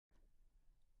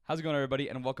How's it going, everybody?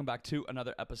 And welcome back to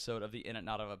another episode of the In and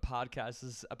Out of a Podcast. This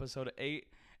is episode 8,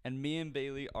 and me and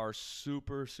Bailey are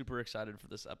super excited for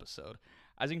this episode.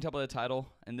 As you can tell by the title,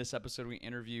 in this episode we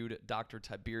interviewed Dr.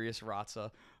 Tiberius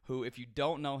Ratza, who, if you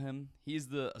don't know him, he's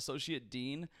the Associate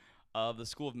Dean of the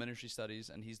School of Ministry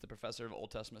Studies, and he's the Professor of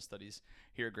Old Testament Studies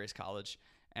here at Grace College.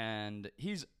 And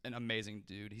he's an amazing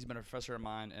dude. He's been a professor of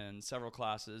mine in several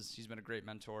classes. He's been a great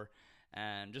mentor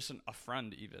and just a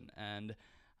friend even. And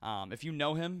if you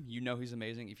know him, you know he's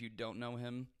amazing. If you don't know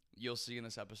him, you'll see in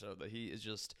this episode that he is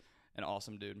just an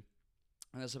awesome dude.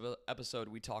 In this episode,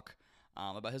 we talk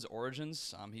about his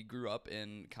origins. He grew up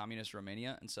in communist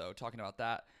Romania, and so talking about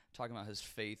that, talking about his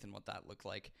faith and what that looked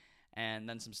like, and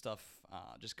then some stuff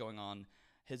just going on,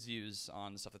 his views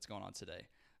on the stuff that's going on today.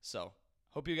 So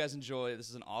hope you guys enjoy. This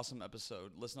is an awesome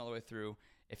episode. Listen all the way through.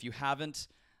 If you haven't,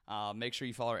 make sure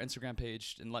you follow our Instagram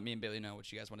page and let me and Bailey know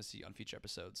what you guys want to see on future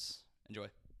episodes. Enjoy.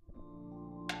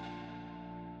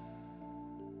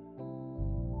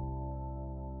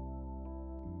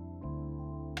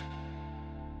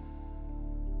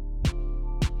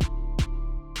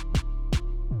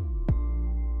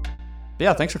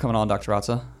 Yeah, thanks for coming on, Dr.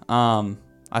 Ratza.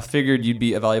 I figured you'd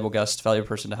be a valuable guest, valuable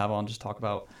person to have on, just talk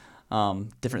about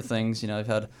different things. You know, you've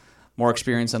had more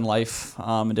experience in life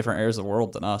in different areas of the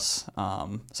world than us.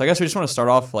 So I guess we just want to start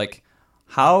off,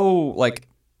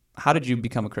 how did you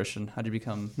become a Christian? How did you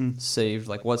become saved?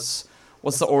 Like, what's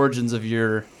the origins of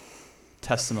your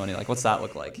testimony? Like, what's that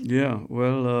look like? Yeah,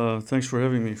 well, thanks for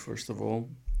having me, first of all.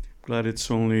 Glad it's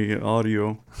only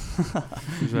audio,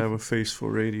 because I have a face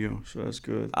for radio, so that's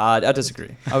good. I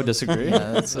disagree. I would disagree.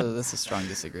 Yeah, that's a strong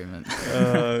disagreement.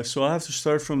 So I have to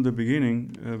start from the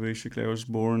beginning. Basically, I was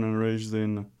born and raised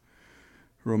in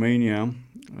Romania,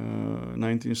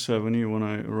 1970,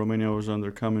 when Romania was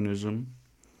under communism.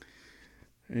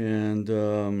 And,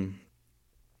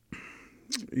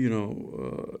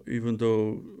 even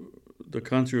though the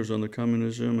country was under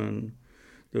communism and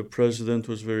the president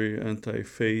was very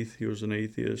anti-faith, he was an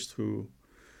atheist who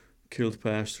killed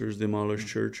pastors, demolished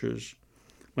churches.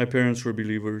 My parents were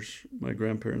believers. My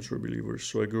grandparents were believers.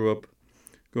 So I grew up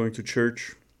going to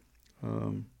church.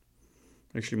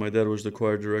 Actually, my dad was the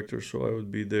choir director, so I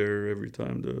would be there every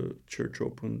time the church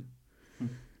opened.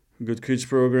 Good kids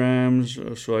programs.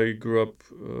 So I grew up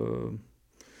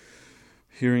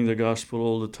hearing the gospel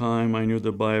all the time. I knew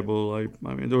the Bible. I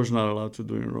mean, there was not a lot to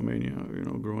do in Romania,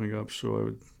 growing up.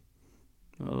 So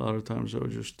a lot of times I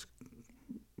would just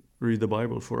read the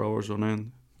Bible for hours on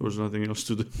end. There was nothing else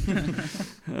to do.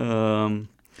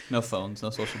 No phones, no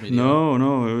social media. No.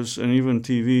 It was, and even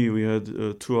TV. We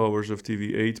had 2 hours of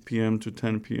TV, 8 p.m. to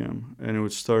 10 p.m. And it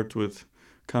would start with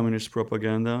communist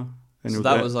propaganda. And so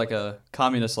that was like a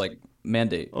communist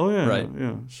mandate. Oh yeah, right?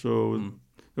 Yeah. So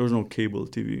there was no cable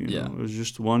TV. It was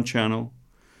just one channel,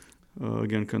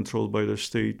 again controlled by the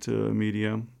state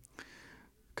media,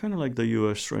 kind of like the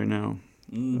U.S. right now.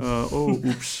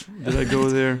 Oops! Did I go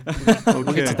there? Okay.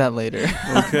 We'll get to that later.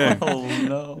 Okay. Oh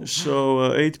no.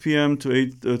 So 8 p.m.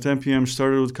 to 10 p.m.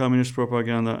 started with communist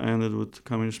propaganda, ended with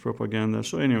communist propaganda.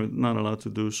 So anyway, not a lot to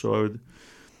do. So I would,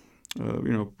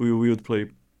 we would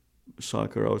play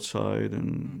soccer outside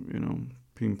and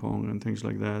ping pong and things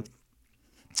like that.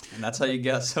 And that's how you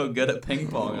got so good at ping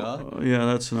pong, huh? Yeah,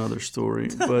 that's another story.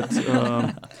 But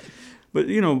so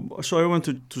I went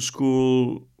to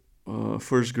school,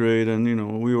 first grade, and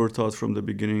we were taught from the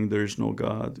beginning there is no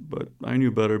God. But I knew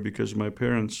better because my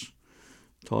parents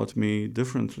taught me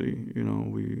differently.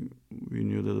 We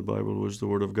knew that the Bible was the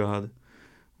Word of God,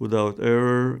 without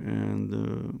error,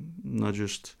 and not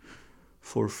just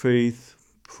for faith,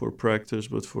 for practice,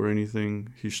 but for anything,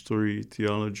 history,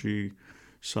 theology,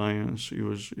 science. It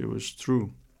was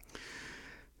true.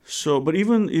 So, but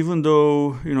even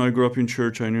though I grew up in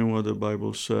church, I knew what the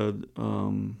Bible said. I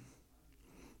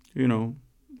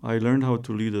learned how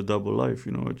to lead a double life.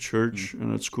 At church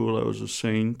and at school, I was a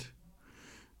saint,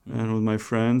 and with my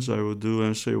friends, I would do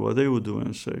and say what they would do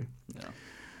and say. Yeah.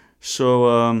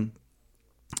 So,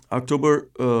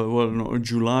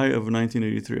 July of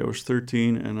 1983, I was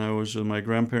 13, and I was at my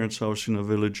grandparents' house in a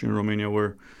village in Romania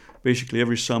where basically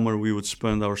every summer we would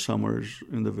spend our summers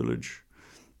in the village.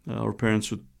 Our parents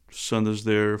would send us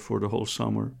there for the whole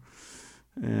summer.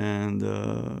 And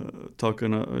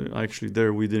actually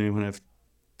there we didn't even have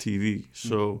TV.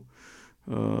 So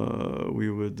we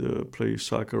would play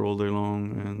soccer all day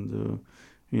long, and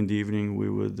in the evening we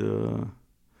would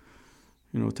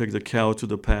take the cow to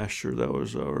the pasture. That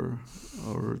was our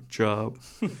job.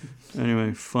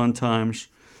 Anyway, fun times.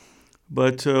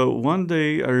 But one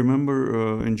day, I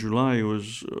remember in July, it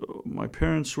was my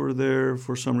parents were there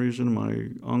for some reason,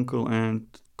 my uncle,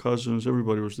 aunt, cousins,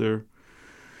 everybody was there.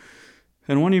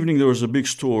 And one evening there was a big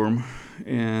storm,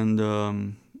 and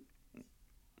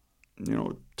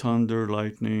thunder,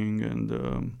 lightning,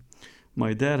 and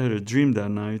my dad had a dream that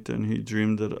night, and he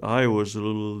dreamed that I was a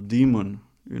little demon,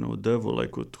 devil,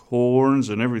 like with horns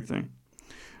and everything.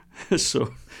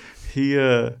 So he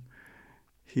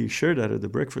shared that at the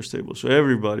breakfast table. So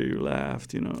everybody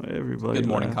laughed, everybody Good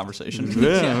morning laughed. conversation.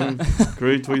 Yeah,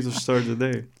 great way to start the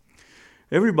day.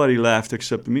 Everybody laughed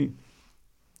except me.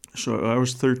 So I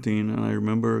was 13, and I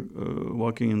remember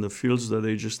walking in the fields that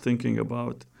day just thinking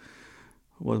about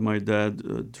what my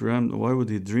dad dreamed. Why would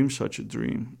he dream such a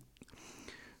dream?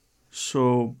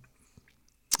 So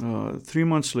 3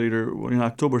 months later, in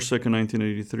October 2nd,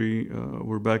 1983,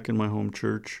 we're back in my home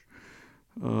church,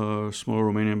 small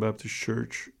Romanian Baptist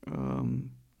church.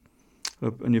 An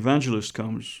evangelist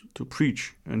comes to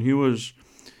preach, and he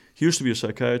used to be a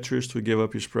psychiatrist who gave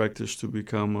up his practice to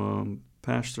become a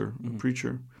pastor, a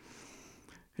preacher.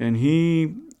 And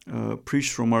he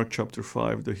preached from Mark chapter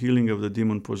 5, the healing of the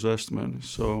demon-possessed man.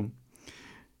 So,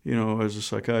 as a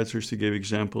psychiatrist, he gave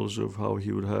examples of how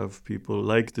he would have people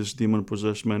like this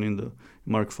demon-possessed man in the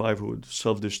Mark 5 who would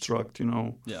self-destruct,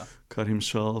 cut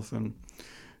himself, and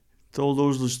told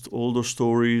all those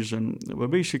stories.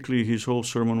 But basically, his whole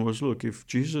sermon was, look, if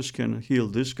Jesus can heal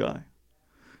this guy,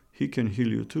 he can heal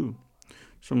you too.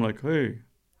 So I'm like, hey,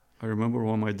 I remember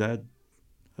when my dad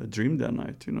dreamed that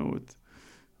night, with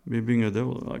me being a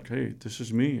devil. Like, hey, this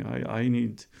is me. I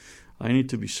need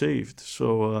to be saved.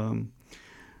 So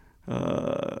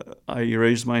I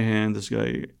raised my hand. This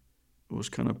guy was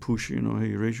kind of pushy,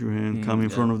 hey, raise your hand, come in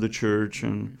front of the church.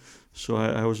 And so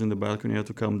I was in the balcony. I had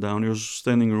to come down. It was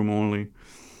standing room only,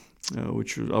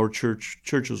 which was our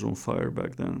church was on fire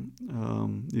back then,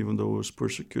 even though it was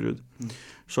persecuted.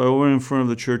 So I went in front of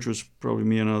the church. It was probably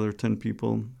me and another 10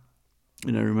 people.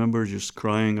 And I remember just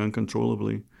crying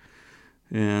uncontrollably.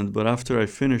 But after I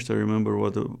finished, I remember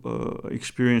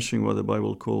experiencing what the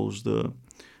Bible calls the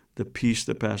peace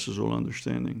that passes all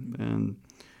understanding. And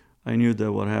I knew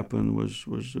that what happened was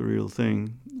the real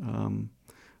thing.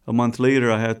 A month later,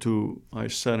 I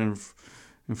sat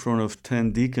in front of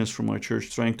 10 deacons from my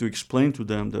church trying to explain to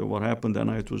them that what happened that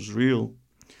night was real,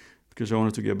 because I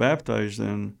wanted to get baptized.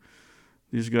 And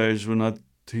these guys were not,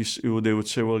 they would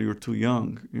say, well, you're too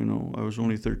young. I was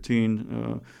only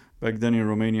 13. Back then in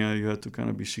Romania, you had to kind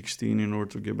of be 16 in order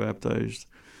to get baptized.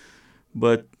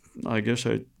 But I guess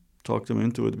I talked them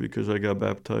into it because I got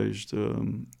baptized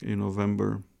in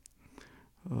November.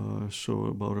 So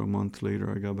about a month later,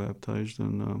 I got baptized.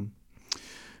 And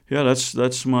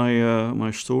that's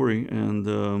my story.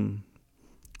 And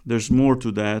there's more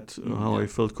to that, how I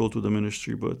felt called to the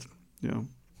ministry. But yeah.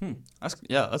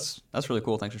 That's really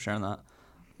cool. Thanks for sharing that.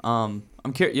 I'm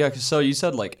curious. Yeah, so you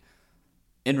said like,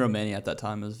 in Romania at that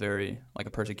time, it was very like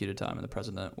a persecuted time, and the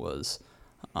president was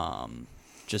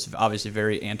just obviously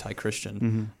very anti-Christian.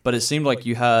 Mm-hmm. But it seemed like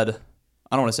you had,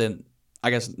 I don't want to say,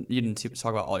 I guess you didn't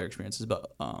talk about all your experiences,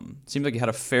 but it seemed like you had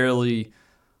a fairly,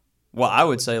 well, I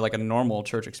would say like a normal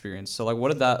church experience. So like,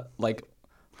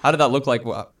 how did that look like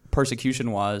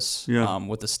persecution-wise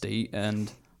with the state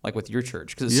and like with your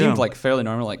church? Because it seemed like fairly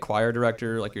normal, like choir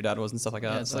director, like your dad was and stuff like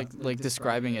that. Yeah, it's like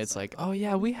describing it, it's like, oh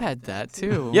yeah, we had that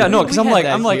too. Yeah, no, because I'm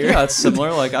like, here. yeah, it's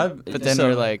similar. Like but then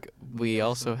we're like, we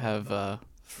also have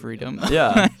freedom.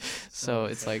 Yeah. So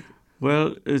it's like.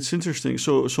 Well, it's interesting.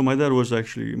 So my dad was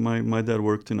actually, my dad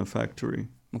worked in a factory.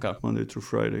 Okay. Monday through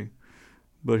Friday.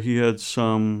 But he had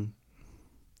some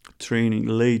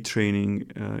late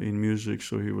training in music,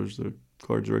 so he was the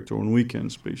choir director on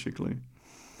weekends, basically.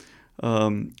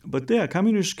 But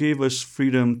communists gave us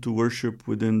freedom to worship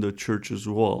within the church's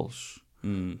walls.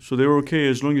 So they were okay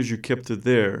as long as you kept it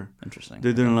there. Interesting.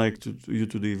 They didn't like you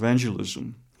to do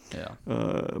evangelism. Yeah.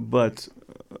 But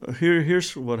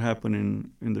here's what happened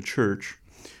in the church.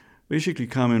 Basically,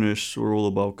 communists were all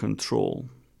about control.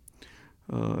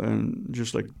 And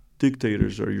just like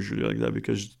dictators are usually like that,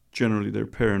 because generally they're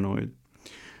paranoid.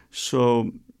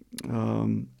 So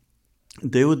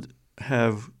they would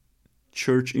have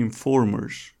church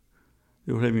informers.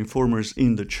 They would have informers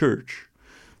in the church.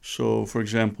 So, for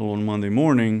example, on Monday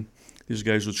morning, these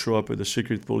guys would show up at the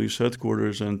secret police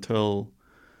headquarters and tell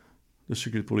the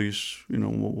secret police,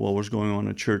 what was going on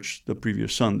at church the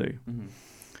previous Sunday. Mm-hmm.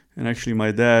 And actually,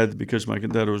 my dad, because my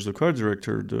dad was the choir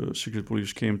director, the secret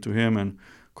police came to him and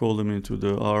called him into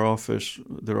their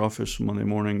office Monday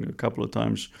morning a couple of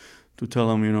times to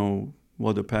tell him,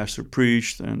 what the pastor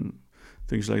preached and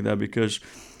things like that. Because,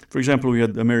 for example, we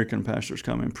had American pastors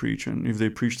come and preach, and if they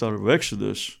preached out of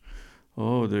Exodus,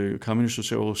 the communists would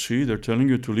say, "Oh, see, they're telling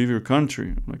you to leave your country."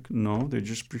 I'm like, no, they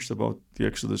just preached about the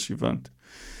Exodus event.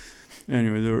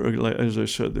 anyway, they were, like, as I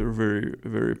said, they were very,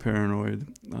 very paranoid.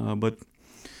 But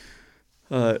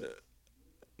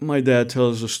my dad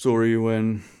tells a story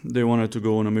when they wanted to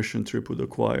go on a mission trip with the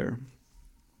choir.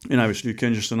 And obviously, you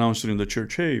can't just announce it in the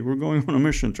church, hey, we're going on a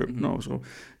mission trip. No, so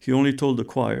he only told the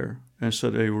choir and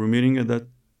said, hey, we're meeting at that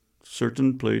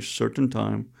certain place, certain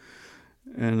time,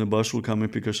 and the bus will come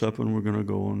and pick us up, and we're going to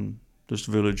go on this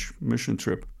village mission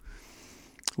trip.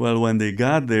 Well, when they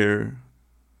got there,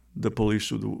 the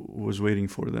police was waiting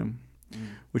for them,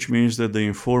 which means that the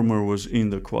informer was in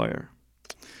the choir.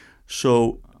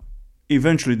 So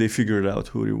eventually they figured out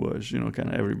who he was. Kind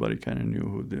of everybody kind of knew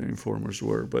who the informers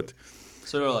were, but...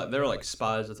 So they were like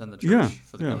spies within the church. Yeah,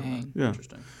 for the yeah, government. yeah.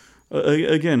 Interesting.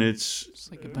 Again, it's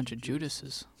like a bunch of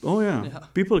Judases. Oh yeah,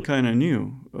 people kind of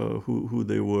knew who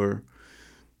they were.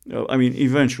 I mean,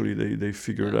 eventually they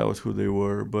figured out who they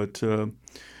were. But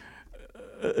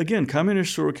again,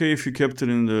 communists were okay if you kept it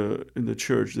in the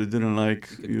church. They didn't like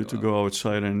you to go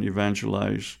outside and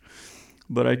evangelize.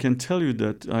 But I can tell you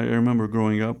that I remember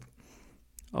growing up,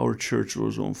 our church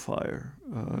was on fire.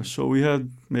 So we had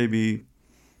maybe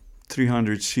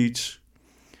 300 seats.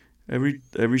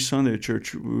 Every Sunday at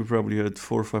church, we probably had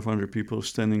 400 or 500 people,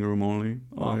 standing room only.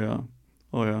 Wow.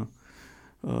 Oh yeah.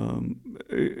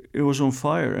 It was on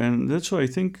fire, and that's why I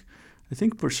think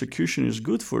persecution is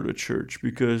good for the church,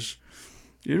 because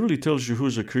it really tells you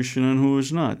who's a Christian and who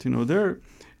is not. There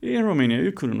in Romania,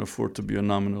 you couldn't afford to be a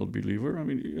nominal believer. I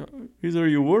mean, either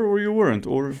you were or you weren't,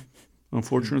 or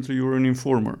unfortunately, you were an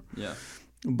informer. Yeah.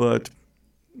 But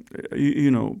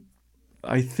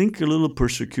I think a little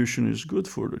persecution is good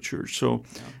for the church. So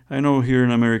I know here in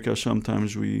America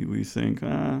sometimes we think,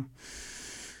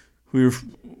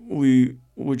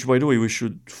 which by the way, we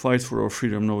should fight for our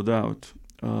freedom, no doubt.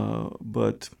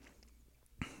 But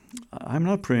I'm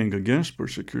not praying against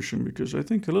persecution, because I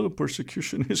think a little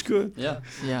persecution is good. Yeah.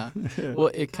 Yeah. Well,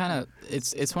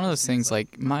 it's one of those things,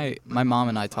 like my mom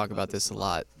and I talk about this a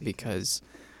lot, because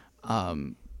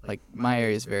like my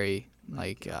area is very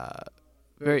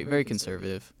very, very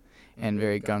conservative and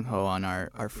very gung-ho on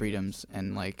our freedoms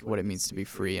and like what it means to be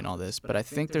free and all this. But I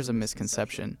think there's a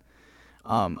misconception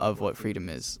of what freedom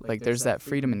is. Like, there's that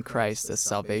freedom in Christ, the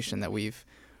salvation that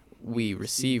we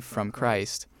receive from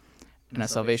Christ, and a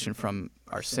salvation from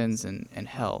our sins and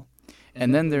hell.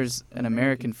 And then there's an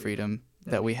American freedom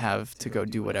that we have to go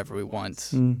do whatever we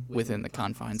want within the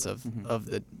confines of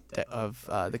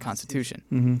the Constitution.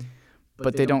 Mm-hmm.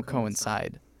 But they don't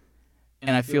coincide.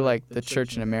 And I feel like the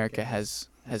church in America has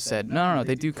said, no,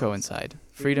 they do coincide.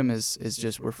 Freedom is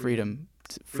just, we're free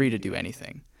to do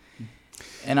anything.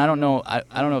 And I don't know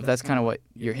if that's kind of what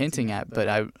you're hinting at, but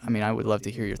I mean, I would love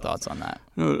to hear your thoughts on that.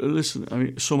 No, listen, I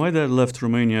mean, so my dad left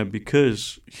Romania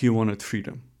because he wanted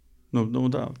freedom. No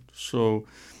doubt. So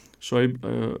I,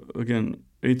 again,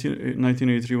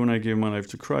 1983, when I gave my life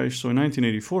to Christ. So in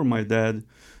 1984, my dad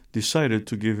decided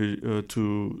to give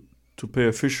to pay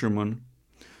a fisherman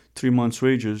 3 months'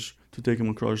 wages to take him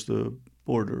across the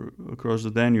border, across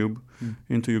the Danube,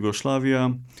 into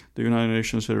Yugoslavia. The United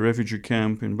Nations had a refugee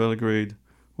camp in Belgrade.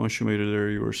 Once you made it there,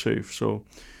 you were safe. So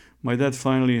my dad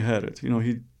finally had it. He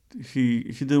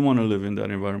didn't want to live in that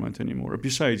environment anymore.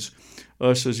 Besides,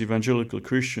 us as evangelical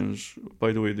Christians,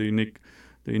 by the way, they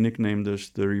nicknamed us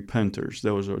the Repenters.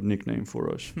 That was our nickname for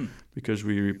us, because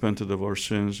we repented of our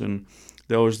sins, and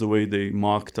that was the way they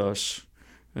mocked us.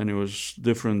 And it was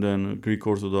different than Greek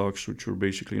Orthodox, which were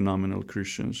basically nominal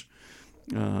Christians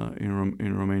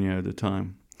in Romania at the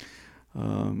time.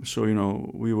 So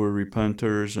we were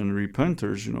repenters, and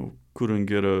repenters, couldn't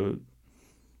get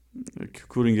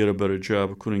a better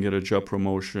job, couldn't get a job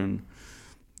promotion.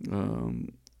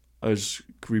 As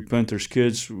repenters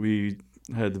kids, we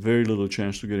had very little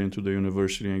chance to get into the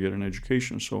university and get an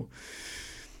education. So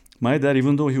my dad,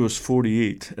 even though he was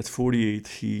 48, at 48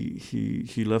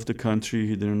 he left the country.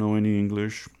 He didn't know any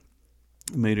English.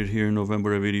 Made it here in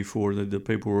November of 84, did the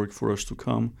paperwork for us to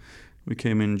come. We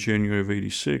came in January of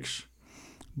 86.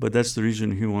 But that's the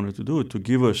reason he wanted to do it, to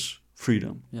give us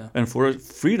freedom. Yeah. And for us,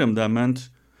 freedom, that meant,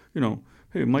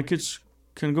 hey, my kids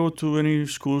can go to any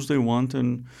schools they want,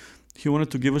 and he wanted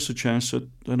to give us a chance at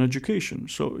an education.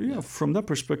 So, from that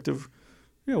perspective,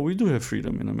 we do have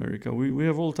freedom in America. We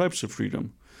have all types of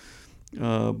freedom.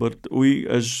 But we,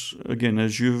 as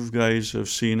you guys have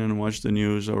seen and watched the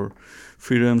news, our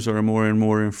freedoms are more and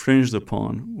more infringed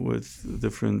upon with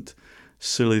different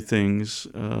silly things.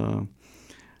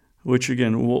 Which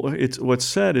again, what's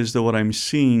sad is that what I'm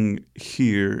seeing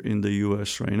here in the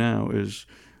U.S. right now is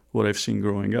what I've seen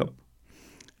growing up.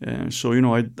 And so,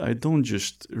 I don't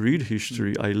just read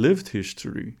history, I lived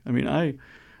history. I mean,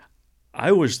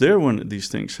 I was there when these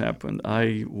things happened.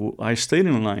 I stayed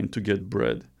in line to get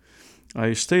bread.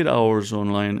 I stayed hours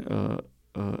on end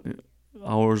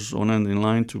in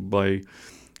line to buy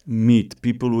meat.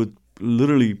 People would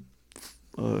literally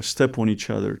step on each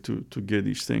other to get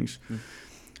these things.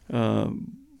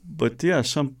 But yeah,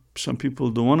 some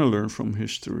people don't want to learn from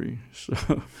history.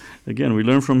 So again, we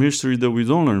learn from history that we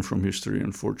don't learn from history,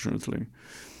 unfortunately.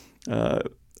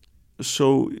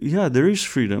 So yeah, there is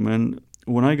freedom. And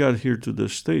when I got here to the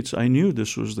States, I knew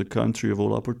this was the country of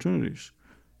all opportunities.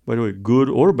 By the way, good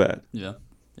or bad. Yeah.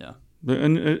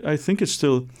 And I think it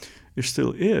still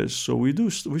is. So we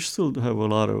still have a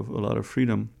lot of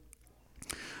freedom.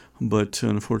 But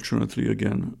unfortunately,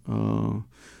 again,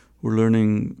 we're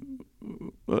learning.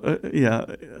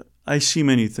 I see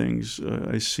many things.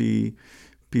 I see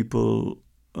people,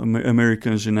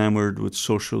 Americans, enamored with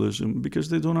socialism because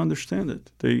they don't understand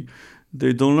it.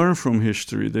 They don't learn from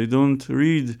history. They don't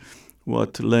read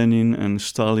what Lenin and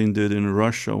Stalin did in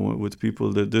Russia with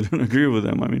people that didn't agree with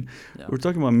them. I mean, we're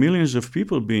talking about millions of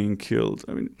people being killed.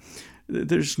 I mean,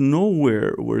 there's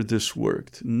nowhere where this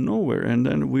worked. Nowhere. And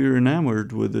then we're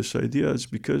enamored with this idea. It's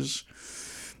because,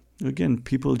 again,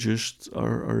 people just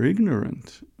are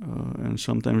ignorant. And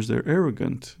sometimes they're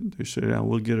arrogant. They say, yeah,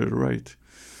 we'll get it right.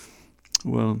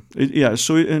 Well,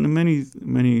 so in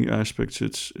many aspects,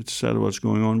 it's sad what's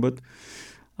going on. But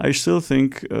I still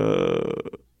think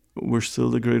we're still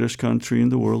the greatest country in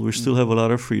the world. We still have a lot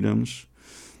of freedoms.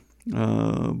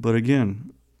 But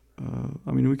again,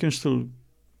 I mean, we can still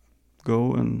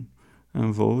go and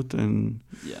vote and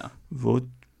vote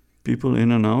people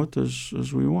in and out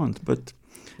as we want. But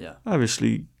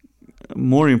obviously,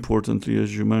 more importantly,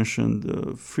 as you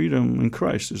mentioned, freedom in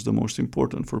Christ is the most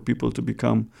important for people to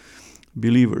become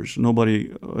believers.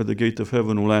 Nobody at the gate of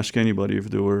heaven will ask anybody if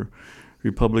they were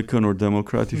Republican or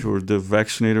Democrat, if you were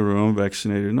vaccinated or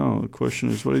unvaccinated. No, the question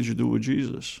is, what did you do with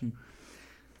Jesus?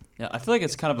 Yeah, I feel like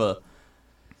it's kind of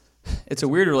it's a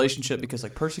weird relationship because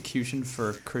like persecution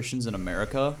for Christians in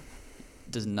America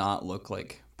does not look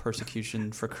like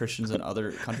persecution for Christians in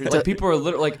other countries. Like people are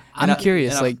literally like. I'm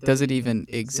curious. Does it even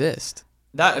exist?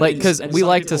 That like because we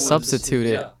like to substitute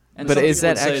it, but is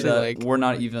that actually like we're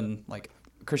not even like.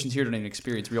 Christians here don't even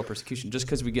experience real persecution just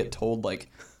because we get told like,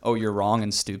 oh, you're wrong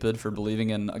and stupid for believing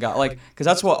in a God, like because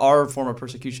that's what our form of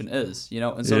persecution is, you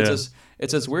know. And so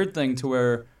it's this weird thing to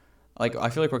where, like, I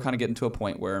feel like we're kind of getting to a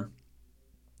point where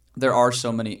there are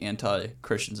so many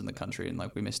anti-Christians in the country, and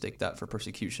like we mistake that for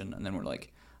persecution, and then we're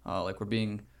like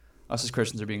us as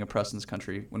Christians are being oppressed in this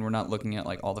country when we're not looking at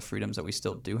like all the freedoms that we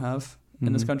still do have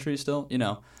in this country still, you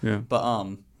know. Yeah.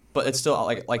 But it's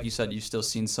still like you said, you've still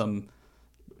seen some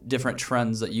different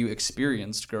trends that you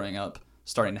experienced growing up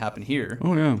starting to happen here.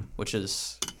 Oh yeah, which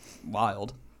is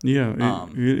wild. Yeah,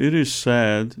 it is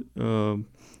sad,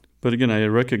 but again, I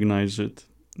recognize it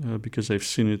because I've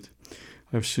seen it.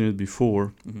 I've seen it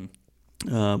before.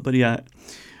 But yeah,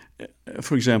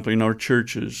 for example, in our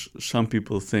churches, some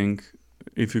people think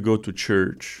if you go to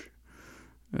church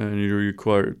and you're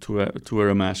required to wear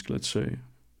a mask, let's say,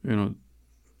 you know,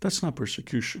 that's not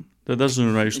persecution. That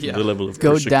doesn't rise to the level of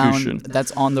persecution. Go down.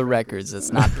 That's on the records.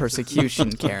 It's not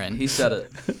persecution, Karen. He said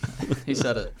it. He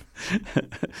said it.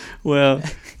 Well,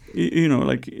 you know,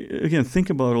 like, again, think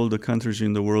about all the countries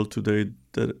in the world today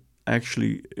that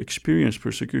actually experience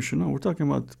persecution. No, we're talking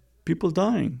about people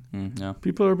dying.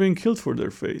 People are being killed for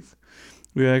their faith.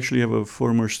 We actually have a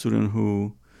former student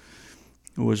who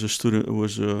was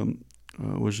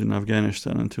in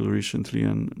Afghanistan until recently,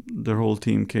 and their whole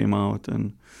team came out,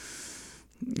 and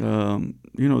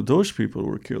you know, those people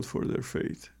were killed for their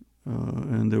faith,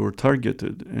 and they were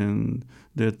targeted, and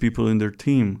they had people in their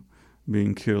team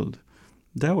being killed.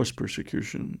 That was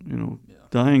persecution, you know,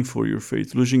 dying for your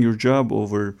faith, losing your job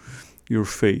over your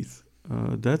faith.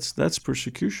 That's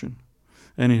persecution,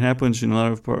 and it happens in a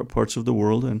lot of parts of the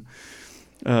world. And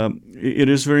it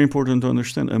is very important to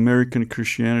understand American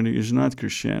Christianity is not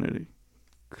Christianity.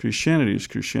 Christianity is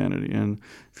Christianity, and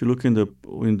if you look in the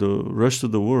rest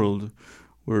of the world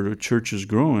where the church is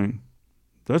growing,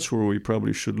 that's where we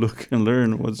probably should look and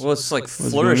learn it's like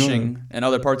flourishing in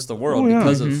other parts of the world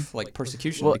because of like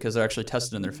persecution, because they're actually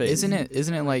tested in their faith.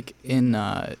 Isn't it like in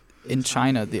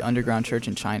China, the underground church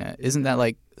in China, isn't that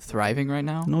like thriving right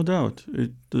now? No doubt,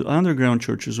 the underground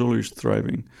church is always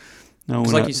thriving. Now,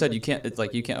 like you said, you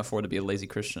can't afford to be a lazy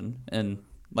Christian, and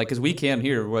like, because we can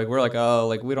here, we're like, oh,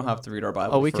 like, we don't have to read our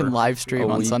Bible. Oh, we can live stream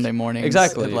on Sunday mornings.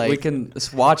 Exactly. Like, we can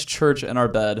watch church in our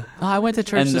bed. Oh, I went to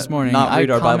church this morning. Not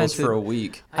read our Bibles for a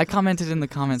week. I commented in the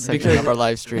comment section of our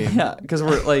live stream. Yeah, because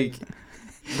we're like,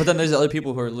 but then there's other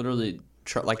people who are literally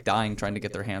dying trying to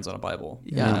get their hands on a Bible.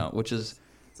 Yeah. You know, which is,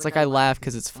 it's It's like I laugh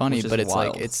because it's funny, Which is but it's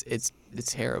wild. like it's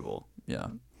terrible. Yeah.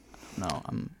 No,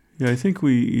 Yeah, I think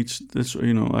we each. That's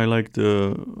I like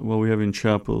what we have in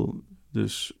chapel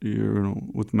this year.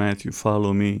 With Matthew,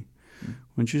 follow me.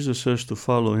 When Jesus says to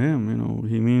follow him,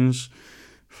 he means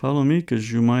follow me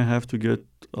because you might have to get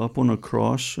up on a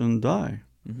cross and die.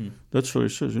 Mm-hmm. That's what he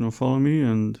says. Follow me,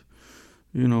 and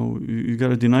you got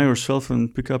to deny yourself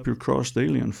and pick up your cross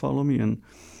daily and follow me. And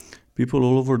people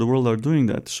all over the world are doing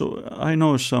that. So I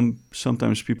know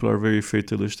sometimes people are very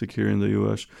fatalistic here in the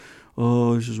U.S.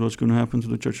 Oh, this is what's going to happen to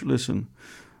the church. Listen,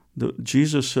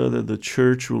 Jesus said that the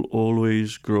church will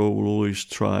always grow, will always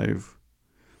thrive.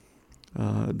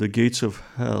 The gates of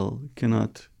hell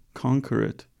cannot conquer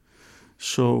it.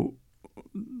 So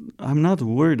I'm not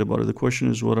worried about it. The question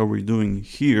is, what are we doing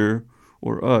here,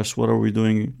 or us? What are we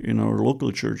doing in our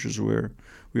local churches where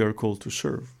we are called to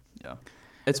serve? Yeah,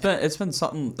 it's been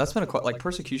something that's been like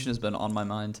persecution has been on my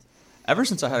mind ever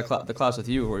since I had the class with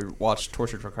you where we watched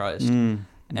Tortured for Christ,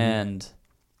 and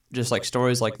just like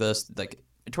stories like this, like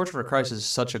Tortured for Christ is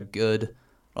such a good,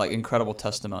 like incredible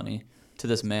testimony to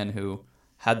this man who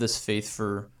had this faith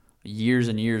for years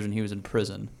and years when he was in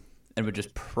prison and would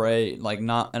just pray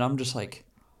and I'm just like,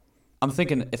 I'm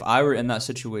thinking if I were in that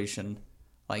situation,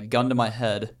 like gun to my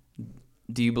head,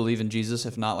 do you believe in Jesus?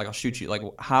 If not, like I'll shoot you. Like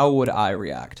how would I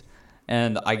react?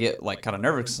 And I get like kind of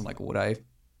nervous. I'm like, would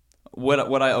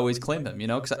I always claim him?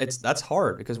 Because that's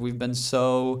hard because we've been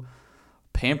so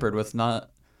pampered with not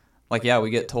like we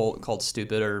get called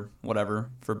stupid or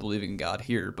whatever for believing in God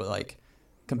here, but like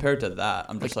compared to that,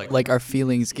 I'm just like our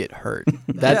feelings get hurt.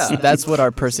 That's what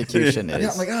our persecution is.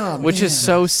 Yeah, I'm like, oh, which man. is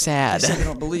so sad. I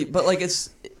don't believe, but like it's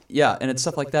and it's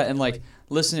stuff like that. And like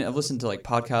I've listened to like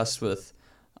podcasts with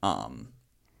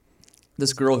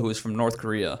this girl who was from North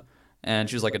Korea, and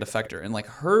she was like a defector, and like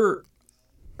her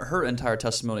entire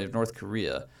testimony of North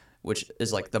Korea, which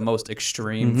is like the most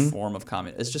extreme form of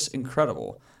communism, is just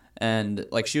incredible. And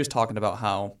like she was talking about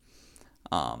how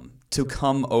to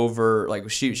come over, like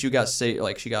she got saved,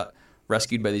 like she got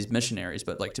rescued by these missionaries,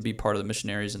 but like to be part of the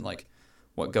missionaries and like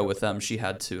what go with them, she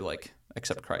had to like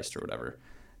accept Christ or whatever.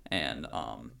 And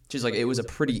she's like, it was a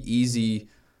pretty easy,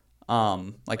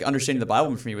 like understanding the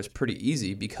Bible for me was pretty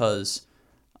easy because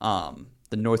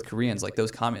the North Koreans, like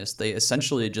those communists, they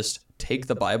essentially just take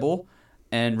the Bible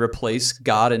and replace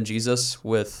God and Jesus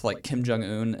with like Kim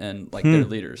Jong-un and like their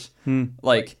leaders.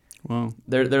 Like, wow,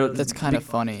 that's kind of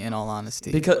funny in all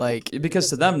honesty. Because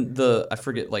to them, I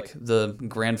forget, like the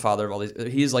grandfather of all these,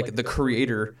 he's like the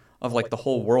creator of like the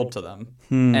whole world to them.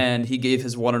 And he gave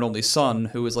his one and only son,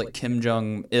 who was like Kim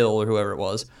Jong-il or whoever it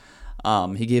was,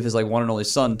 he gave his like one and only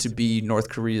son to be North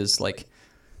Korea's like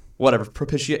whatever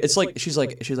propitiate. It's like she's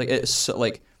like it's so,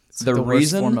 like it's the worst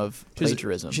reason form of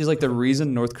plagiarism. She's like the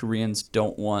reason North Koreans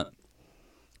don't want,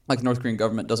 like North Korean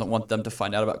government doesn't want them to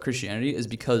find out about Christianity is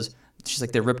because she's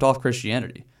like they ripped off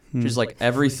Christianity. She's like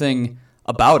everything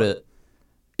about it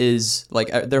is like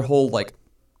their whole like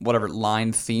whatever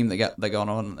line theme they got going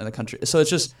on in the country. So it's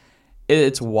just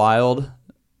it's wild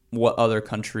what other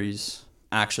countries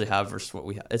actually have versus what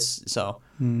we have. It's so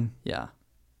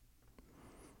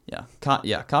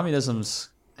communism's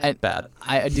bad.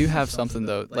 I do have something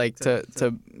though, like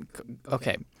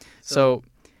okay, so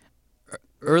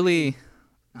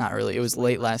not early, it was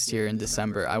late last year in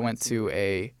December. I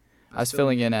was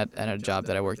filling in at a job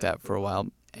that I worked at for a while,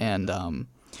 and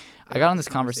I got on this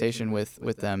conversation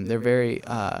with them. They're very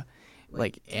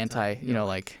like anti,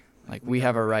 like we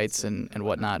have our rights and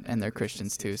whatnot, and they're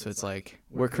Christians too. So it's like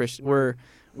we're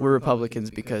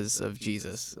Republicans because of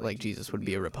Jesus. Like Jesus would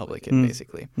be a Republican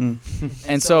basically.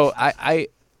 And so I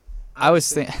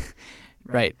was thinking,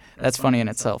 right? That's funny in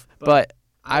itself. But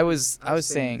I was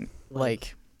saying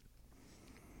like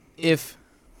if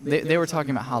they were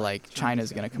talking about how like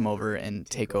China's gonna come over and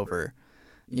take over,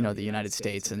 the United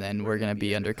States, and then we're gonna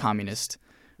be under communist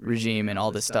regime and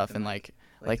all this stuff, and like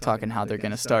talking how they're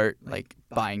gonna start like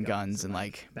buying guns and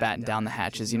like batten down the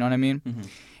hatches. You know what I mean? Mm-hmm.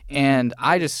 And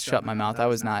I just shut my mouth. I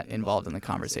was not involved in the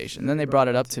conversation. Then they brought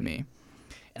it up to me,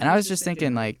 and I was just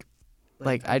thinking like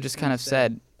I just kind of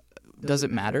said, does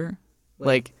it matter?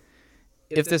 Like,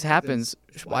 if this happens,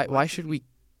 why should we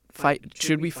fight?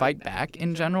 Should we fight back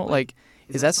in general? Like,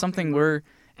 is that something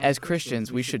as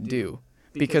Christians, we should do?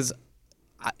 Because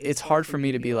it's hard for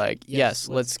me to be like, yes,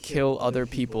 let's kill other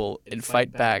people and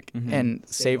fight back and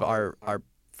save our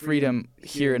freedom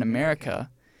here in America,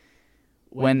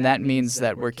 when that means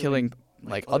that we're killing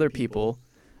like other people,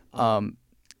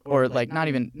 or like not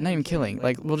even killing.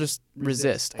 Like we'll just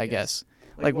resist, I guess.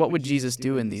 Like what would Jesus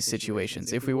do in these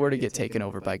situations if we were to get taken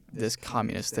over by this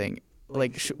communist thing?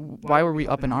 Like why were we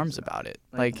up in arms about it?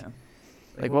 Like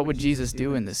Like, what would Jesus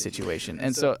do in this situation?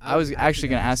 And so I was actually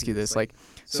going to ask you this. Like,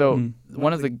 so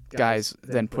one of the guys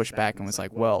then pushed back and was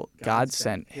like, well, God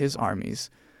sent his armies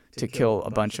to kill a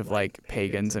bunch of, like,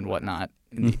 pagans and whatnot.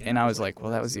 And I was like,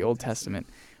 well, that was the Old Testament,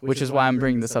 which is why I'm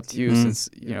bringing this up to you since,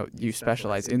 you know, you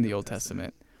specialize in the Old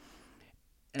Testament.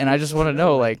 And I just want to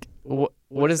know, like,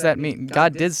 what does that mean?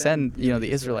 God did send, you know,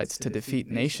 the Israelites to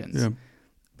defeat nations. Yeah.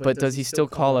 But does he still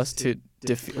call us to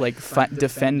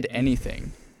defend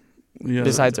anything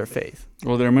besides our faith?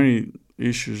 Well, there are many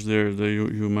issues there that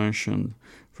you mentioned.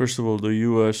 First of all, the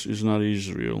U.S. is not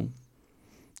Israel.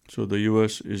 So the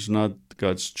U.S. is not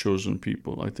God's chosen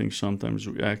people. I think sometimes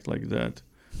we act like that,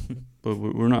 but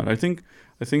we're not. I think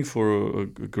for a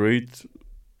great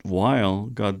while,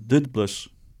 God did bless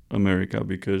America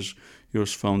because it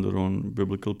was founded on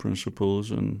biblical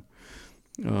principles and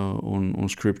on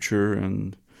scripture.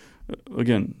 And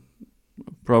again,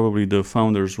 probably the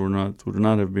founders would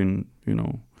not have been, you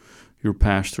know, your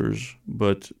pastors,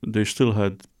 but they still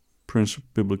had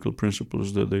biblical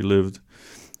principles that they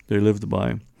lived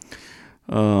by.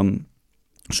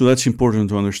 So that's important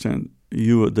to understand.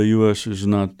 The U.S. is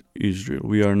not Israel.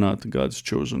 We are not God's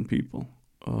chosen people.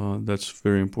 That's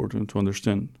very important to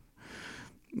understand.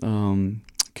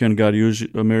 Can God use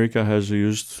America? Has He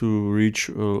used to reach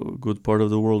a good part of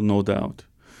the world? No doubt.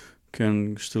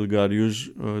 Can still God use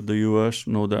the U.S.?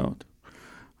 No doubt.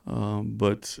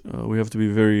 But we have to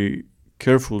be very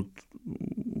careful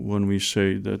when we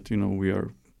say that, you know, we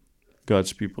are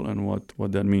God's people and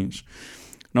what that means.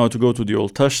 Now, to go to the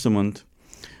Old Testament,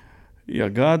 yeah,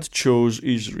 God chose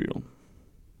Israel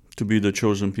to be the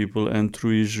chosen people, and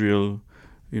through Israel,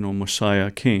 you know,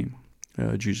 Messiah came,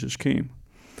 Jesus came.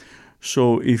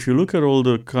 So if you look at all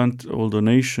the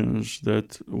nations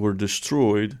that were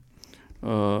destroyed,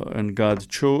 and God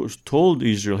told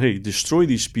Israel, hey, destroy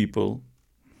these people.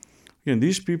 Again,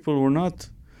 these people were not,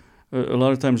 a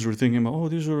lot of times we're thinking about, oh,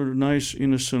 these are nice,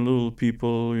 innocent little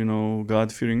people, you know,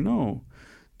 God-fearing. No.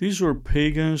 These were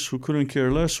pagans who couldn't care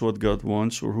less what God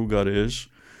wants or who God is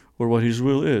or what His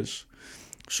will is.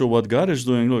 So what God is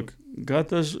doing, look,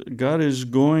 God is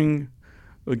going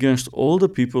against all the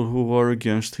people who are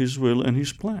against His will and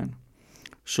His plan.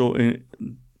 So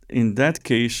in that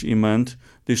case, He meant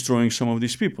destroying some of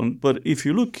these people. But if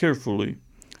you look carefully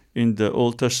in the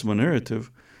Old Testament narrative,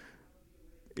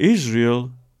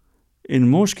 Israel, in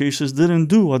most cases, didn't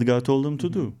do what God told them to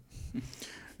do.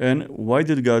 And why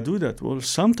did God do that? Well,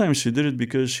 sometimes He did it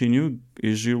because He knew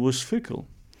Israel was fickle.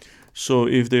 So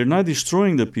if they're not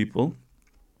destroying the people,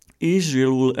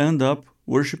 Israel will end up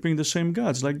worshiping the same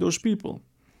gods like those people.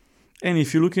 And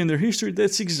if you look in their history,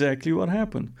 that's exactly what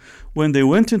happened. When they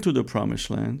went into the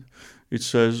Promised Land, it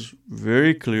says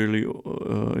very clearly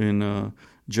in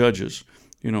Judges,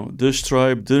 you know, this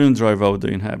tribe didn't drive out the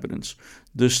inhabitants.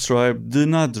 This tribe did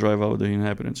not drive out the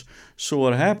inhabitants. So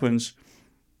what happens?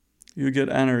 You get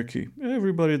anarchy.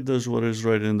 Everybody does what is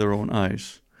right in their own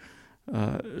eyes.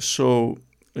 So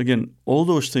again, all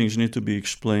those things need to be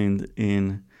explained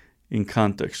in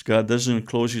context. God doesn't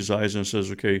close His eyes and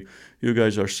says, okay, you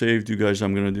guys are saved, you guys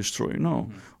I'm going to destroy.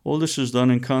 No. All this is done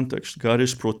in context. God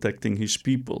is protecting His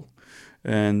people.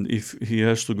 And if He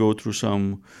has to go through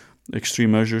some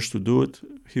extreme measures to do it,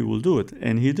 He will do it.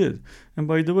 And He did. And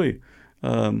by the way,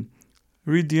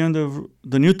 read the end of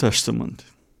the New Testament.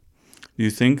 Do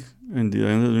you think in the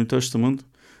end of the New Testament,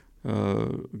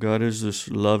 God is this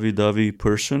lovey-dovey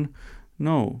person?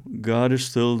 No, God is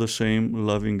still the same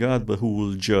loving God, but who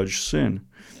will judge sin.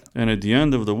 And at the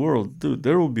end of the world,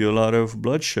 there will be a lot of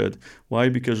bloodshed. Why?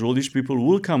 Because all these people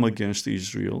will come against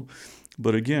Israel.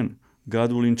 But again,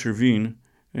 God will intervene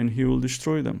and He will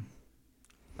destroy them.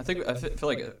 I feel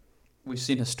like we've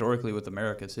seen historically with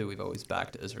America too, we've always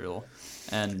backed Israel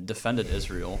and defended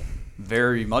Israel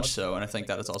very much so. And I think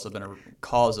that has also been a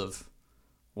cause of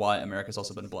why America's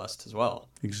also been blessed as well.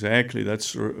 Exactly.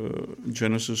 That's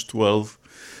Genesis 12.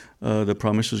 The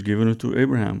promise is given to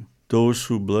Abraham. Those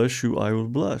who bless you, I will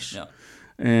bless. Yeah.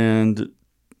 And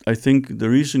I think the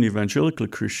reason evangelical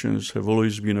Christians have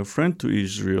always been a friend to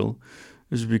Israel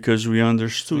is because we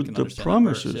understood the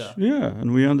promises. Verse, yeah,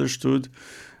 and we understood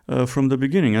from the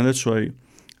beginning. And that's why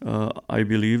I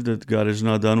believe that God is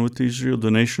not done with Israel,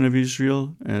 the nation of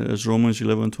Israel. As Romans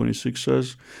 11:26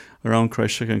 says, around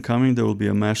Christ's second coming, there will be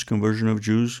a mass conversion of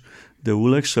Jews that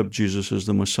will accept Jesus as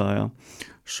the Messiah.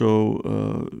 So,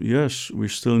 yes, we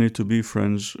still need to be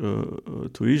friends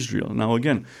to Israel. Now,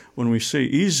 again, when we say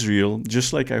Israel,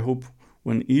 just like I hope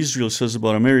when Israel says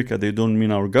about America, they don't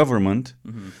mean our government,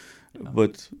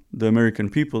 but the American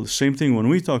people. Same thing when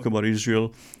we talk about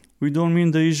Israel, we don't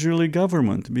mean the Israeli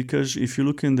government, because if you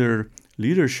look in their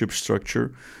leadership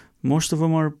structure, most of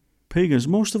them are pagans,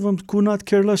 most of them could not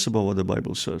care less about what the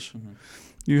Bible says. Mm-hmm.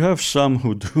 You have some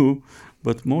who do,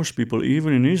 but most people,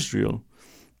 even in Israel,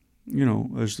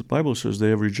 as the Bible says,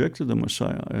 they have rejected the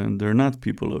Messiah, and they're not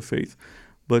people of faith.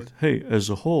 But hey, as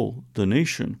a whole, the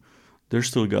nation, they're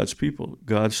still God's people.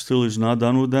 God still is not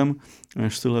done with them,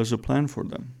 and still has a plan for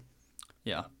them.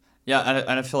 Yeah. Yeah,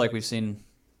 and I feel like we've seen,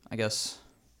 I guess,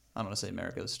 I don't want to say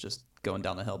America's just going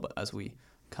down the hill, but as we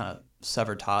kind of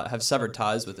have severed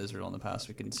ties with Israel in the past,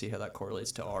 we can see how that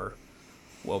correlates to our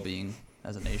well-being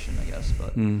as a nation, I guess.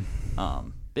 But,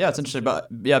 yeah, it's interesting. But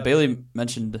yeah, Bailey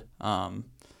mentioned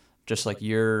just like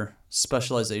your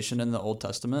specialization in the Old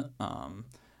Testament.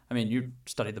 I mean, you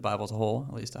studied the Bible as a whole,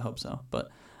 at least I hope so. But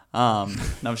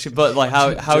no, but like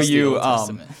how Just the you Old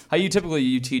Testament. how you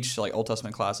typically teach like Old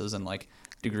Testament classes and like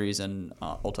degrees in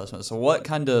Old Testament. So what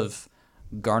kind of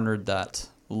garnered that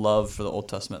love for the Old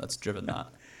Testament that's driven that?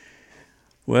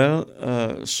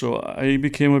 Well, so I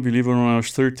became a believer when I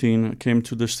was 13. I came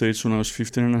to the States when I was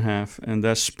 15 and a half. And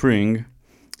that spring,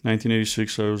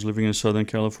 1986, I was living in Southern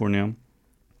California.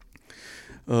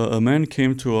 A man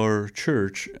came to our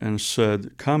church and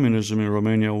said, communism in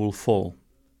Romania will fall.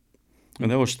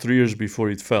 And that was 3 years before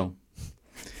it fell.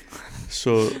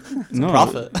 So, no.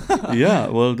 Prophet. Yeah,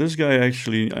 well, this guy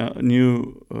actually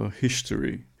knew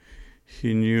history.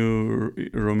 He knew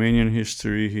Romanian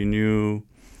history. He knew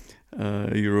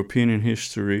European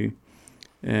history,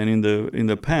 and in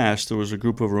the past there was a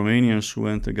group of Romanians who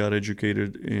went and got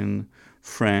educated in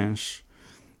France,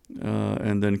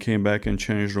 and then came back and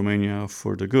changed Romania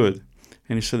for the good.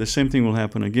 And he said the same thing will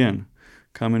happen again.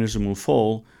 Communism will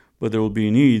fall, but there will be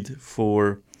a need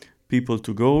for people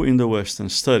to go in the West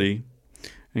and study,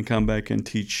 and come back and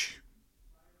teach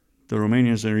the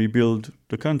Romanians and rebuild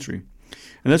the country.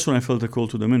 And that's when I felt a call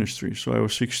to the ministry. So I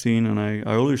was 16, and I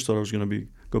always thought I was going to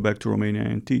go back to Romania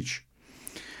and teach.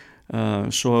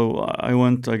 So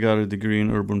I got a degree in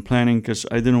urban planning because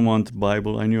I didn't want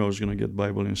Bible. I knew I was going to get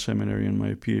Bible in seminary in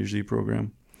my PhD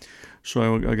program.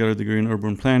 So I got a degree in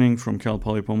urban planning from Cal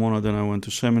Poly Pomona. Then I went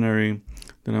to seminary.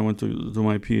 Then I went to do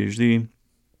my PhD.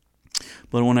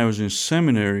 But when I was in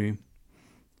seminary,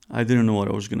 I didn't know what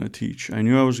I was going to teach. I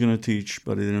knew I was going to teach,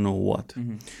 but I didn't know what.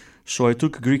 Mm-hmm. So I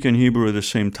took Greek and Hebrew at the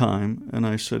same time, and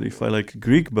I said, if I like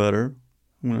Greek better,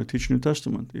 I'm going to teach New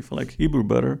Testament. If I like Hebrew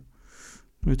better,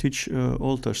 I'm going to teach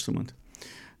Old Testament.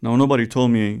 Now, nobody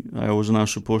told me I was not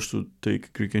supposed to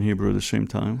take Greek and Hebrew at the same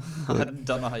time. I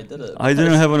don't know how you did it. I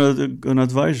didn't have an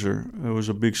advisor. It was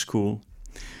a big school.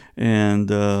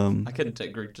 And I couldn't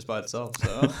take Greek just by itself,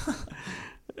 so...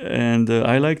 and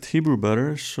I liked Hebrew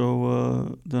better,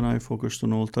 so then I focused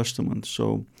on Old Testament.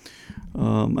 So,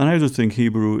 and I do think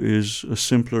Hebrew is a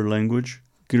simpler language.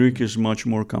 Greek is much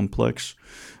more complex.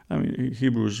 I mean,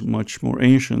 Hebrew is much more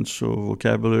ancient, so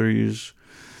vocabulary is,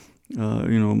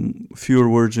 fewer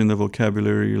words in the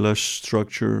vocabulary, less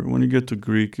structure. When you get to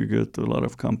Greek, you get a lot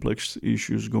of complex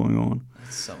issues going on.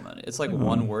 It's so many. It's like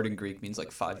one word in Greek means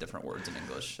like 5 different words in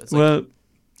English. It's well,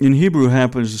 in Hebrew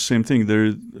happens the same thing.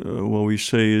 There, what we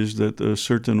say is that a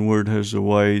certain word has a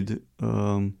wide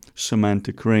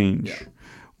semantic range,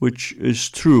 which is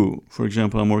true. For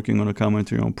example, I'm working on a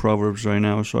commentary on Proverbs right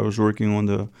now, so I was working on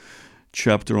the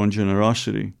chapter on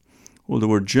generosity. Well, the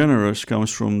word generous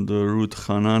comes from the root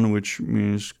chanan, which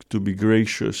means to be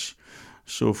gracious.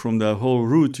 So from that whole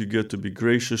root, you get to be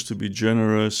gracious, to be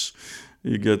generous,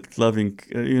 you get loving,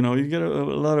 you get a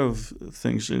lot of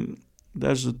things. And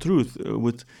that's the truth.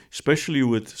 Especially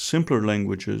with simpler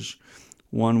languages,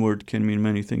 one word can mean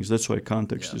many things. That's why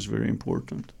context is very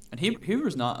important. And Hebrew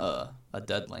is not a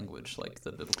dead language like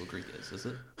the biblical Greek is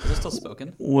it? Is it still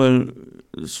spoken? Well,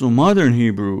 so modern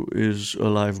Hebrew is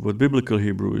alive, but biblical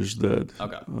Hebrew is dead.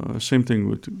 Okay. Same thing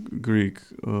with Greek.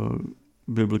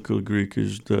 Biblical Greek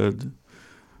is dead,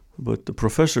 but the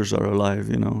professors are alive,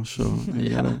 so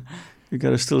you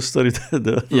gotta still study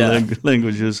the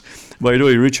languages. By the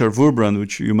way, Richard Wurbrand,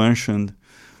 which you mentioned,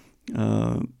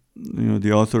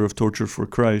 the author of Torture for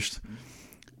Christ,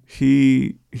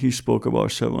 he spoke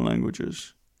about 7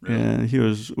 languages. Really? And he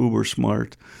was uber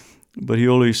smart, but he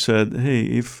always said, hey,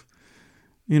 if,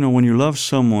 when you love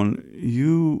someone,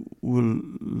 you will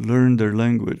learn their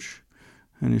language.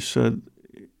 And he said,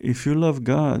 if you love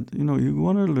God, you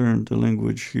want to learn the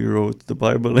language he wrote the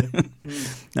Bible in.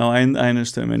 Now, I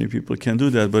understand many people can't do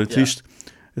that, but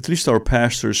at least our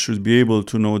pastors should be able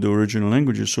to know the original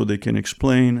languages so they can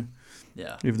explain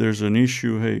if there's an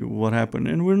issue, hey, what happened?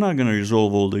 And we're not going to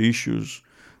resolve all the issues,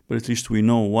 but at least we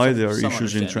know why there are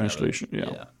issues in translation.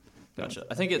 Yeah. Gotcha.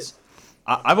 I think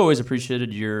I've always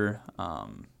appreciated your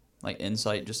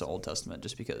insight just to Old Testament,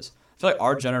 just because I feel like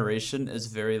our generation is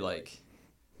very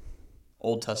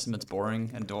Old Testament's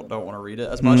boring and don't want to read it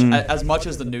as much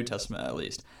as the New Testament at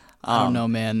least. I don't know,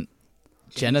 man.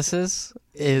 Genesis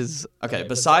is okay.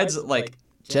 Besides like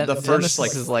the first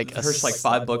Genesis is like first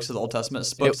 5 books of the Old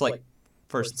Testament, books like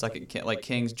First and Second, like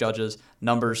Kings, Judges,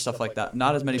 Numbers, stuff like that.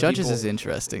 Not as many Judges people. is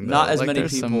interesting. Though. Not as like, many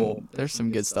there's people. There's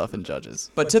some good stuff in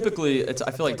Judges. But typically,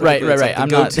 I feel like right. Like I'm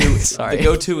not sorry. The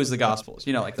go-to is the Gospels,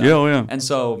 like that. Yeah, oh, yeah. And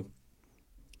so,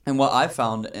 and what I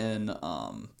found in, I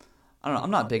don't know,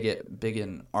 I'm not big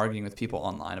in arguing with people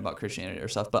online about Christianity or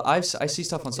stuff, but I see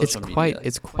stuff on social media.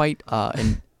 It's quite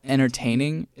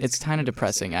entertaining. It's kind of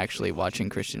depressing actually watching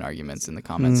Christian arguments in the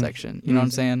comment section. You know what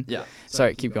I'm saying? Yeah.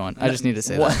 Sorry, keep going. I just need to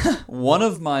say that. One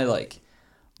of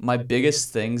my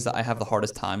biggest things that I have the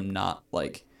hardest time not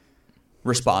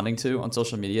responding to on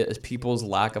social media is people's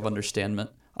lack of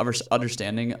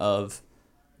understanding of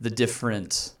the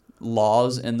different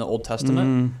laws in the Old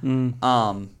Testament.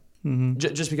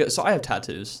 Just because, so I have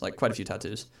tattoos, like quite a few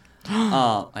tattoos.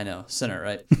 I know, sinner,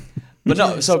 right? But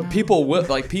no, so people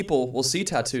will see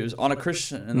tattoos on a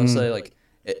Christian and they'll say like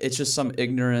it's just some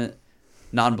ignorant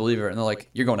non-believer, and they're like,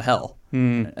 you're going to hell.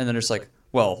 And then it's like,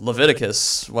 well,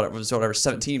 Leviticus whatever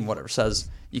 17 whatever says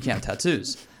you can't have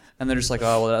tattoos. And they're just like,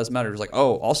 oh, well, that doesn't matter. It's like,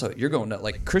 oh, also, you're going to,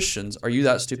 like, Christians, are you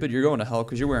that stupid? You're going to hell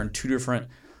because you're wearing 2 different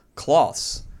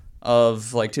cloths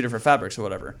of, like, 2 different fabrics or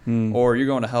whatever. Or you're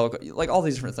going to hell, like, all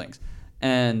these different things.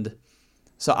 And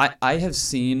so I have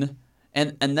seen,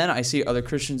 and then I see other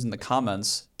Christians in the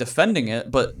comments defending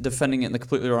it, but defending it in the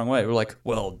completely wrong way. We're like,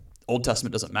 well, Old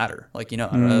Testament doesn't matter. Like,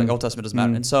 like, Old Testament doesn't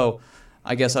matter. And so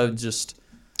I guess I would just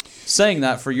saying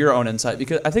that for your own insight,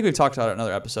 because I think we've talked about it in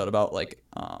another episode about like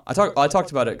I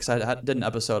talked about it because I did an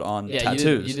episode on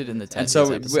tattoos. You did in the tattoos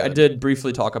and so I did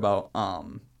briefly talk about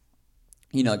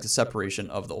like the separation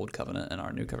of the old covenant and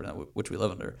our new covenant, which we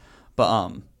live under,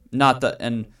 but not that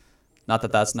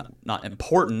that's not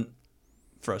important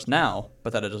for us now,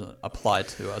 but that it doesn't apply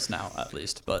to us now at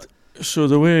least. But so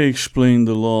the way I explain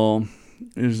the law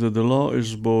is that the law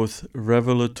is both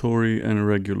revelatory and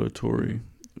regulatory.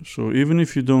 So even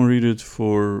if you don't read it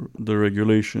for the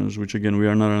regulations, which again, we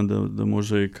are not under the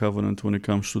Mosaic covenant when it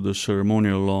comes to the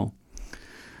ceremonial law,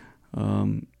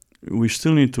 we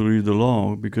still need to read the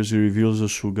law because it reveals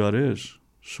us who God is.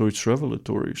 So it's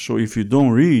revelatory. So if you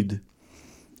don't read,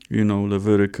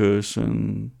 Leviticus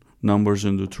and Numbers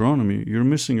and Deuteronomy, you're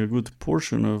missing a good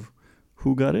portion of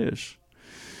who God is.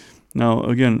 Now,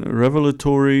 again,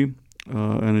 revelatory,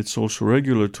 and it's also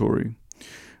regulatory.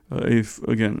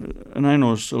 And I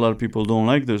know a lot of people don't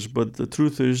like this, but the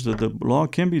truth is that the law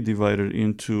can be divided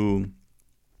into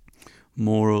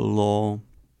moral law,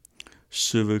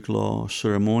 civic law,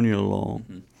 ceremonial law.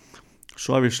 Mm-hmm.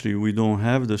 So obviously we don't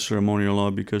have the ceremonial law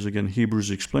because, again,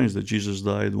 Hebrews explains that Jesus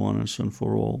died once and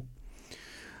for all.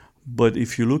 But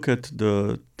if you look at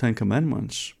the Ten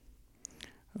Commandments,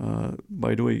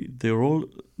 by the way, they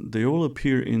all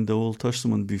appear in the Old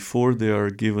Testament before they are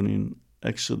given in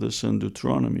Exodus and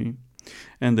Deuteronomy,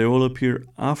 and they all appear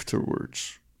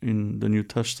afterwards in the New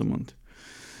Testament.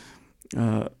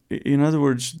 In other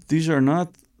words, these were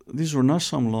not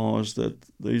some laws that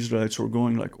the Israelites were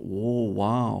going like, oh,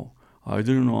 wow, I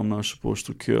didn't know I'm not supposed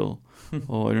to kill.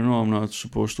 Oh, I didn't know I'm not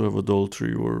supposed to have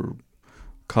adultery or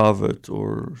covet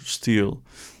or steal.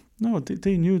 No,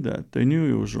 they knew that. They knew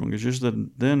it was wrong. It's just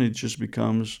that then it just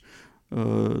becomes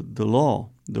the law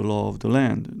of the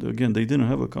land. Again, they didn't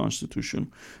have a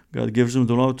constitution. God gives them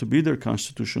the law to be their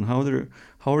constitution. How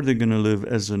are they going to live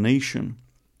as a nation?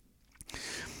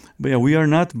 But yeah, we are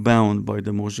not bound by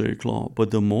the Mosaic law,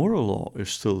 but the moral law is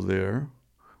still there.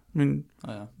 I mean,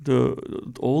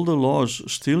 all the laws,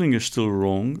 stealing is still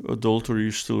wrong, adultery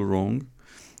is still wrong,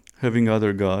 having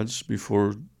other gods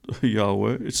before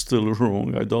Yahweh, it's still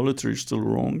wrong, idolatry is still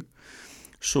wrong.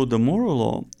 So the moral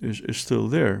law is still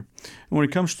there. And when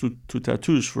it comes to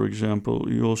tattoos, for example,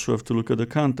 you also have to look at the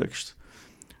context.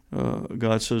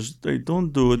 God says they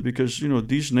don't do it because,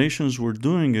 these nations were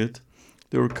doing it.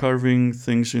 They were carving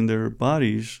things in their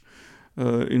bodies,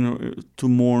 to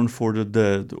mourn for the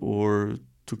dead or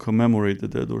to commemorate the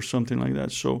dead or something like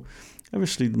that. So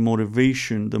obviously the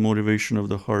motivation of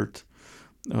the heart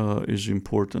is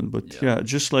important. But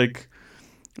just like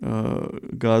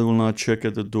God will not check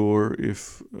at the door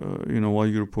if, what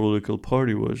your political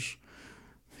party was.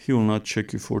 He will not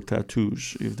check you for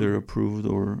tattoos if they're approved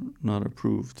or not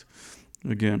approved.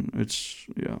 Again,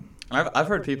 I've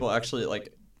heard people actually,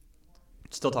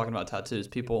 still talking about tattoos.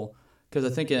 People, because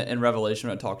I think in Revelation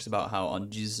when it talks about how on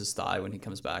Jesus' thigh when he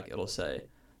comes back, it'll say,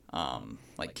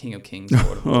 King of Kings or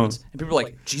whatever. And people are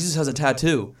like, Jesus has a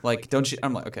tattoo. Like, don't you?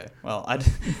 I'm like, okay, well, I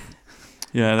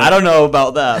don't know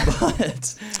about that,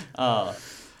 but I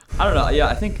don't know. Yeah,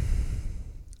 I think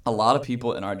a lot of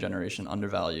people in our generation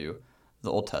undervalue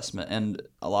the Old Testament, and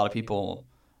a lot of people,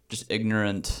 just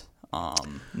ignorant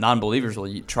non-believers,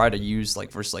 will try to use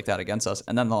like verses like that against us,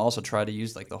 and then they'll also try to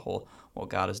use like the whole, well,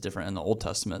 God is different in the Old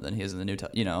Testament than He is in the New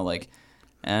Testament, like,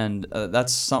 and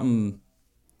that's something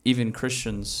even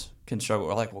Christians can struggle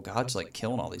with. Like, well, God's like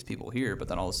killing all these people here, but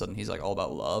then all of a sudden He's like all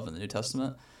about love in the New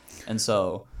Testament, and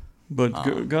so. But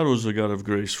God was a God of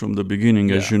grace from the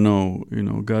beginning, as Yeah. you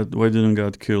know. God. Why didn't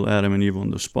God kill Adam and Eve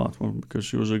on the spot? Well,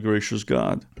 because He was a gracious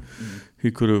God. Mm-hmm.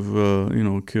 He could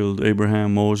have, killed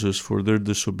Abraham, Moses for their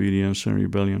disobedience and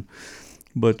rebellion.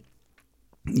 But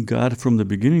God from the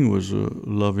beginning was a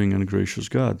loving and gracious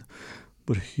God.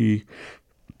 But He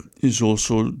is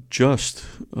also just,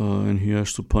 and He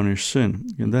has to punish sin.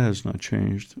 And that has not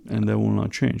changed, and that will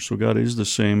not change. So God is the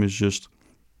same. It's just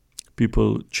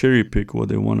people cherry pick what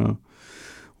they want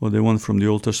from the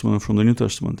Old Testament and from the New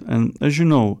Testament. And as you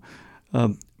know,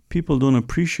 people don't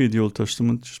appreciate the Old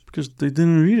Testament just because they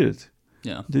didn't read it.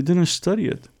 Yeah. They didn't study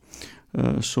it.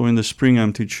 So in the spring,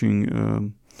 I'm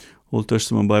teaching Old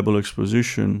Testament Bible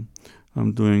exposition.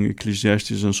 I'm doing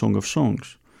Ecclesiastes and Song of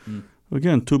Songs. Mm.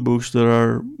 Again, two books that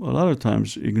are a lot of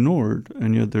times ignored,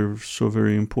 and yet they're so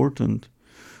very important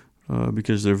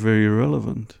because they're very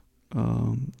relevant.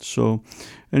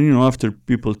 After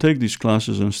people take these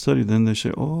classes and study, then they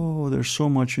say, oh, there's so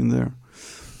much in there.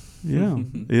 Yeah,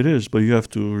 it is, but you have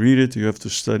to read it, you have to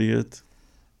study it.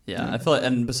 Yeah, I feel like,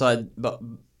 and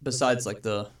besides like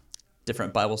the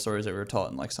different Bible stories that we were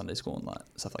taught in like Sunday school and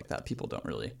stuff like that, people don't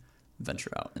really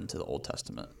venture out into the Old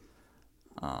Testament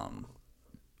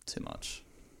too much.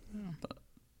 But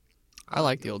I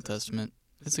like the Old Testament.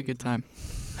 It's a good time.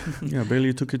 Yeah,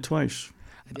 Bailey took it twice.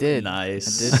 I did.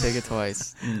 Nice. I did take it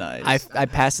twice. Nice. I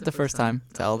passed it the first time,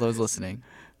 to all those listening.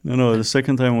 No, the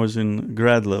second time was in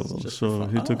grad level. Just So for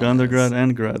fun. he took Oh, undergrad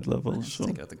and grad level. Nice. So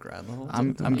Take it at the grad level.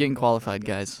 I'm getting qualified,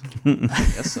 guys. I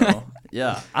guess so.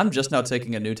 Yeah, I'm just now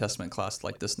taking a New Testament class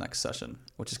like this next session,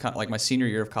 which is kind of like my senior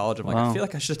year of college. I'm like, I Wow. feel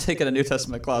like I should have taken a New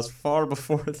Testament class far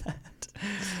before that.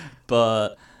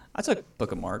 But I took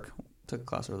Book of Mark. Took a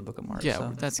class over the Book of Mark. Yeah,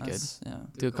 so that's good. Yeah.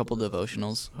 Do a couple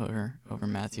devotionals over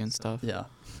Matthew and stuff. Yeah.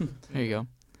 There you go.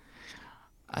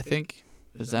 I think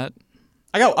is that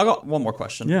I got one more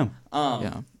question. yeah.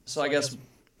 yeah. So I guess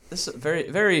this is a very,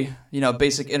 very,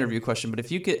 basic interview question, but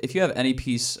if you have any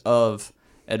piece of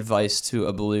advice to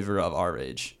a believer of our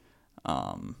age,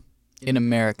 In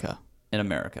America. in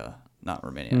America, not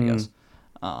Romania, I guess,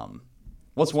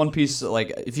 what's one piece,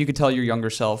 like, if you could tell your younger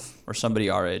self or somebody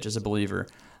our age as a believer,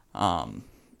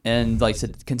 and like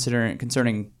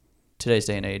concerning today's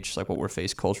day and age, like what we're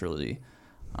faced culturally,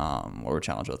 what we're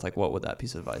challenged with, like what would that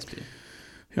piece of advice be?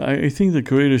 I think the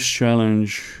greatest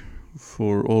challenge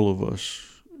for all of us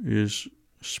is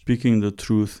speaking the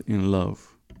truth in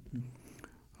love.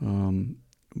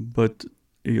 But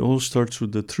it all starts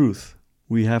with the truth.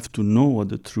 We have to know what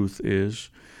the truth is,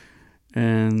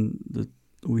 and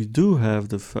we do have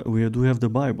the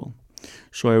Bible.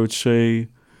 So I would say,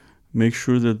 make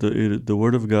sure that the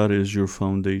Word of God is your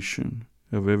foundation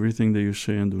of everything that you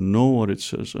say, and to know what it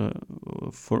says.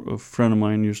 A friend of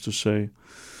mine used to say,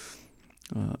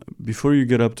 before you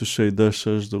get up to say, thus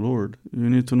says the Lord, you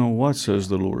need to know what says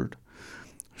the Lord.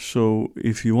 So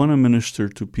if you want to minister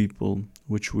to people,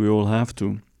 which we all have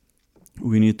to,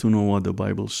 we need to know what the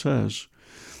Bible says,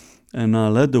 and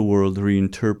not let the world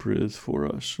reinterpret it for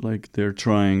us. Like they're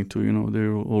trying to,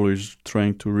 they're always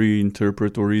trying to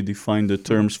reinterpret or redefine the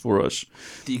terms for us.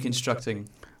 Deconstructing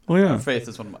Oh yeah. our faith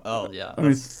is one of my, yeah. I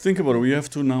mean, think about it. We have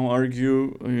to now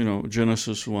argue,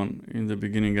 Genesis 1. In the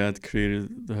beginning, God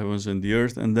created the heavens and the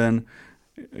earth, and then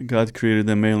God created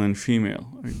a male and female.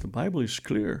 I mean, the Bible is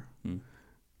clear.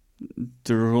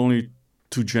 There are only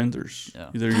two genders. Yeah.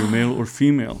 Either you're male or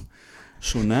female.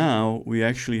 So now we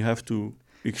actually have to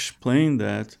explain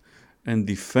that and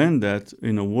defend that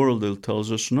in a world that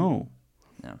tells us no.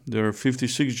 Yeah. There are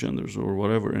 56 genders or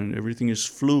whatever, and everything is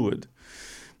fluid.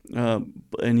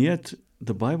 And yet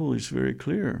the Bible is very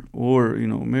clear. Or,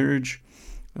 marriage,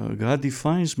 God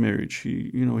defines marriage.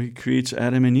 He creates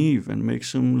Adam and Eve and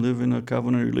makes them live in a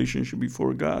covenant relationship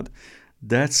before God.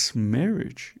 That's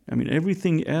marriage. I mean,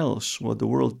 everything else, what the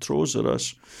world throws at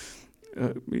us,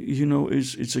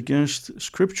 it's against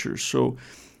Scripture. So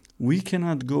we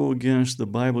cannot go against the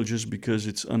Bible just because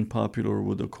it's unpopular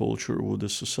with the culture or with the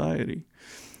society.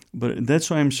 But that's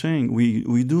why I'm saying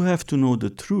we do have to know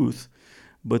the truth.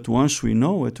 But once we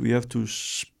know it, we have to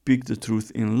speak the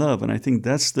truth in love. And I think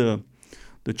that's the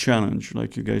challenge,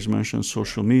 like you guys mentioned,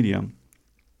 social media.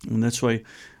 And that's why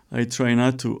I try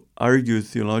not to argue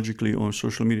theologically on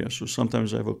social media. So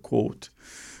sometimes I have a quote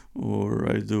or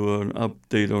I do an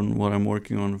update on what I'm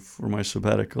working on for my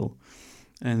sabbatical.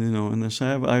 And and this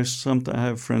I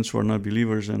have friends who are not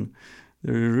believers, and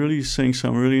they're really saying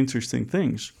some really interesting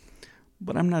things.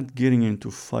 But I'm not getting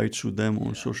into fights with them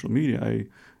on social media. I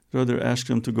rather ask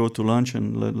them to go to lunch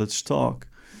and let's talk.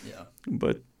 Yeah.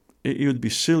 But it would be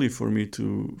silly for me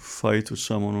to fight with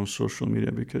someone on social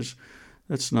media, because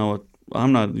that's not what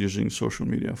I'm not using social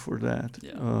media for that.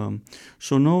 Yeah.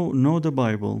 So know the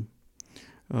Bible.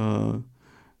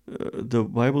 The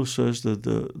Bible says that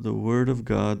the Word of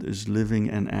God is living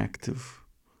and active,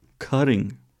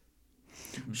 cutting.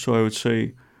 Mm-hmm. So I would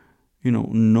say,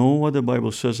 know what the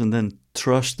Bible says, and then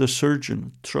trust the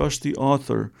surgeon, trust the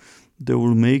author that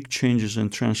will make changes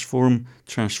and transform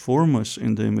us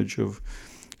in the image of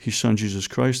His Son Jesus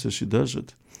Christ as He does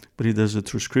it. But He does it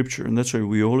through Scripture, and that's why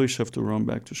we always have to run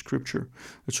back to Scripture.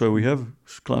 That's why we have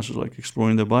classes like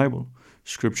Exploring the Bible,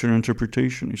 Scripture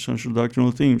Interpretation, Essential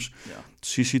Doctrinal Themes,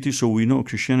 CCT, so we know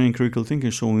Christianity and Critical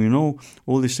Thinking, so we know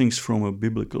all these things from a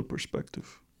biblical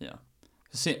perspective. Yeah.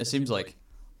 It seems like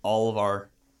all of our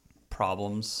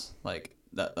problems, like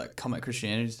that come at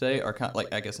Christianity today, are kind of,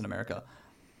 like, I guess in America,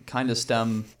 kind of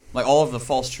stem, like all of the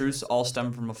false truths all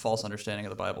stem from a false understanding of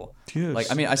the Bible. Yes.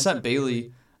 Like, I mean, I sent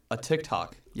Bailey a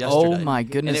TikTok yesterday. Oh my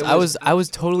goodness! and I was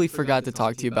totally forgot to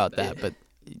talk to you about that, but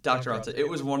Dr. Ata, it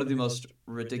was one of the most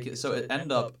ridiculous. So it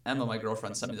ended up, Emma, my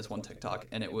girlfriend, sent me this one TikTok,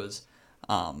 and it was,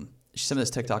 she sent me this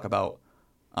TikTok about,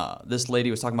 this lady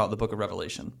was talking about the book of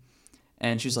Revelation.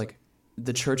 And she's like,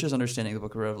 the church's understanding of the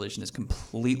book of Revelation is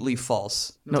completely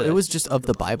false. no, today. it was just of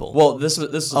the Bible. Well, this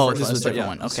was the Oh, first this one. was a different Yeah,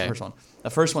 one. this is the Okay. first one. The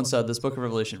first one said, this book of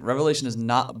Revelation is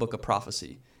not a book of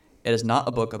prophecy. It is not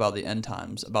a book about the end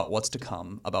times, about what's to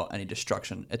come, about any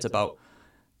destruction. It's about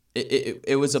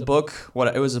it was a book.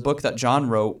 It was a book that John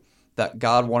wrote, that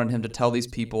God wanted him to tell these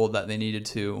people that they needed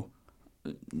to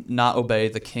not obey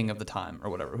the king of the time, or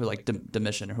whatever, who, like,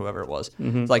 Domitian or whoever it was.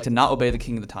 Like, to not obey the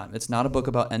king of the time. It's not a book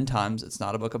about end times. It's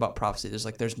not a book about prophecy.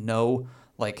 There's no,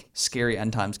 like, scary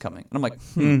end times coming. And I'm like,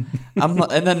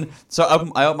 and then so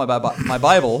I open my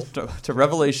Bible to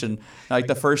Revelation, like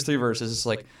the first 3 verses. It's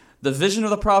like, the vision of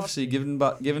the prophecy given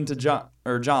to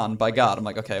John by God. I'm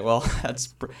like, okay, well,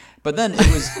 but then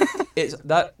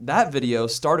that video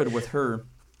started with her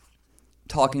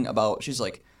talking about, she's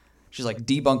like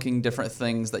debunking different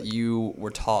things that you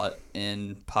were taught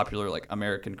in popular, like,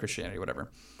 American Christianity, whatever.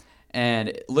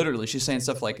 And literally, she's saying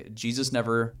stuff like, Jesus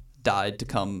never died to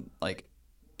come, like,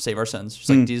 save our sins. She's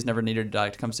like, Jesus never needed to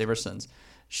die to come save our sins.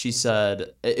 She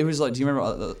said, it was like, do you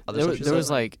remember the other stuff she there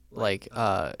said?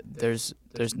 was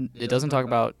there's it doesn't talk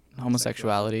about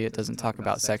homosexuality. It doesn't talk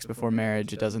about sex before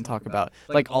marriage. It doesn't talk about,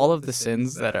 like, all of the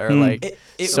sins that are like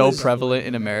It so was prevalent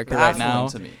in America right baffling now.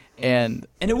 to me. And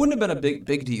it wouldn't have been a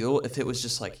big deal if it was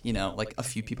just like, like a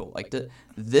few people liked it.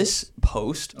 This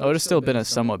post, it would have still been a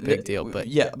somewhat big deal, but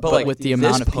but like with the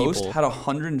amount this of post people, had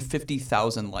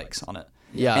 150,000 likes on it.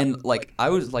 Yeah. And, like, I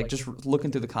was, like, just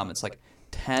looking through the comments, like,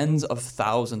 tens of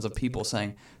thousands of people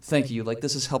saying, thank you, like,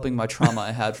 this is helping my trauma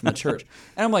I had from the church.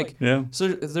 And I'm like, Yeah. so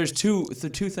there's two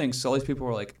things. So all these people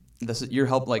were like,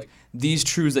 these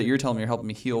truths that you're telling me are helping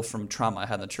me heal from trauma I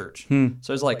had in the church. So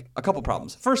there's, like, a couple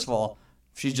problems. First of all,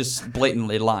 she's just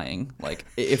blatantly lying. Like,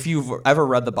 if you've ever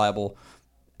read the Bible,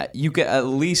 you can at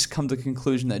least come to the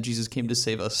conclusion that Jesus came to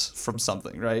save us from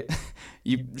something, right?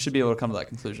 You should be able to come to that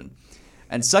conclusion.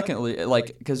 And secondly,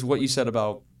 like, because what you said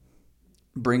about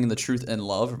bringing the truth in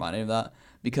love reminded me of that,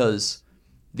 because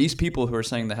these people who are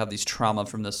saying they have these trauma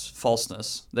from this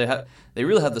falseness, they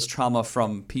really have this trauma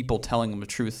from people telling them the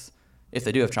truth, if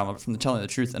they do have trauma, from telling the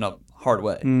truth in a hard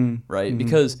way, right?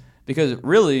 Mm-hmm. Because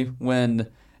really,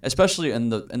 when, especially in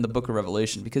the book of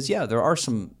Revelation, because there are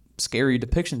some scary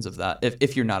depictions of that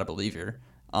if you're not a believer,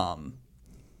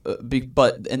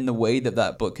 but in the way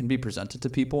that book can be presented to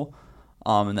people,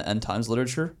 in the end times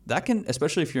literature, that can,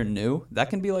 especially if you're new,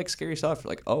 that can be, like, scary stuff.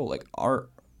 Like, oh, like, our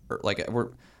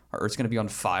Earth's gonna be on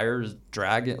fire,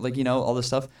 dragon, like, all this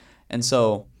stuff. And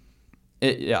so,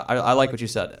 I like what you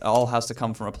said. It all has to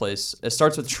come from a place. It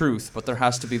starts with truth, but there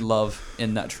has to be love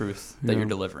in that truth that you're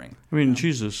delivering. I mean,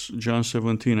 Jesus, John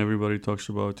 17, everybody talks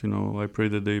about, I pray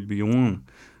that they be one.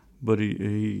 But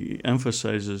he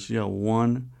emphasizes,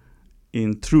 one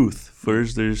in truth.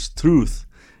 First, there's truth.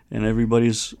 And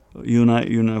everybody's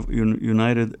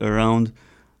united around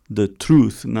the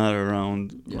truth, not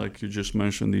around, like you just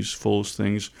mentioned, these false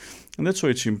things. And that's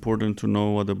why it's important to know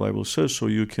what the Bible says, so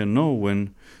you can know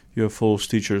when you have false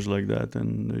teachers like that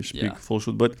and they speak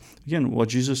falsehood. But again, what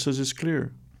Jesus says is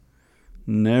clear.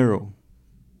 Narrow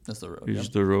That's the road. is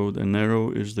the road, and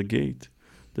narrow is the gate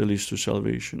that leads to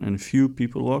salvation, and few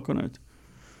people walk on it.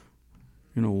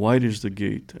 wide is the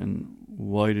gate and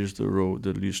wide is the road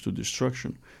that leads to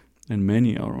destruction, and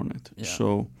many are on it. Yeah.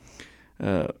 So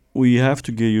we have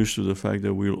to get used to the fact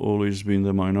that we'll always be in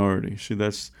the minority. See,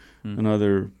 that's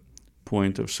another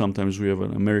point of sometimes we have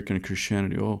an American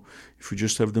Christianity. Oh, if we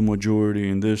just have the majority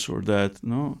in this or that.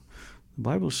 No, the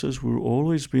Bible says we'll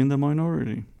always be in the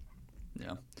minority.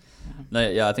 Yeah. No,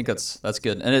 yeah, I think that's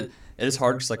good. And it is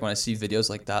hard because like when I see videos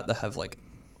like that have like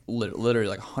literally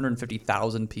like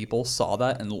 150,000 people saw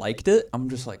that and liked it, I'm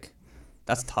just like,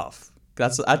 that's tough.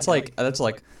 That's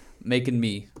like making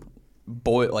me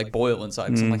boil inside.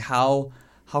 'Cause I'm like, how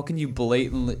can you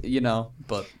blatantly,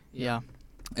 but Yeah.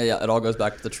 yeah, it all goes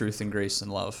back to the truth and grace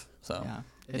and love. So Yeah.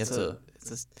 you have to,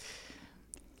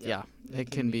 yeah,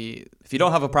 it can be. if you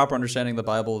don't have a proper understanding of the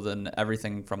Bible, then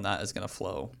everything from that is going to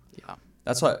flow. Yeah.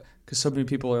 That's why, because so many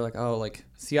people are like, oh, like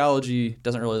theology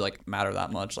doesn't really like matter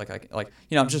that much.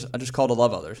 I'm just called to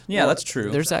love others. Yeah, Well, that's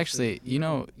true. There's actually,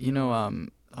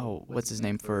 what's his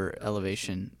name for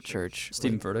Elevation Church?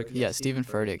 Stephen Furtick. Yeah, Stephen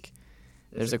Furtick.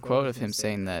 There's a quote of him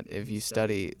saying that if you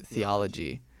study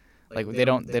theology, like they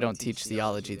don't teach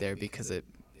theology there because it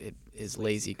is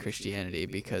lazy Christianity,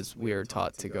 because we are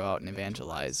taught to go out and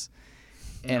evangelize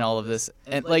and all of this.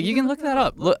 And like you can look that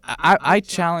up. Look, I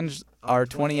challenge our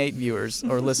 28 viewers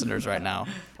or listeners right now.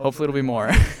 Hopefully it'll be more.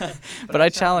 But I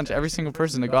challenge every single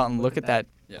person to go out and look at that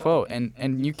quote,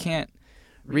 and you can't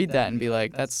read that and be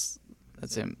like, that's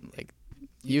him, like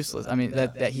useless. I mean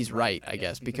that he's right, I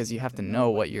guess, because you have to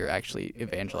know what you're actually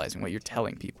evangelizing, what you're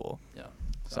telling people. Yeah.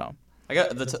 So I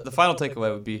got the final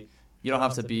takeaway would be, you don't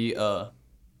have to be a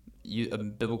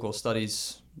biblical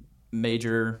studies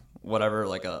major, whatever,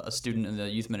 like a student in the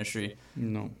youth ministry,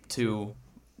 No. to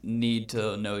need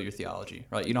to know your theology,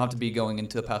 right? You don't have to be going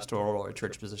into a pastoral or a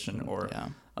church position or yeah.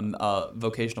 a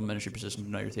vocational ministry position to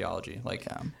know your theology. Like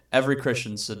Yeah. every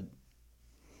Christian should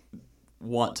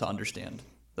want to understand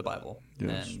the Bible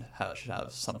Yes. and should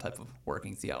have some type of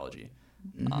working theology,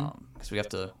 Mhm. because we have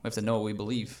to know what we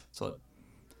believe. That's what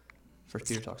First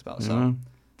Peter talks about. So, Amen.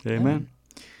 Amen.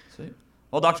 sweet.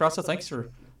 Well, Dr. Rasa, thanks for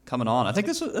coming on. I think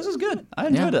this was good. I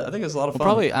enjoyed it. I think it was a lot of We'll fun.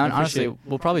 probably, I honestly, appreciate-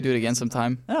 we'll probably do it again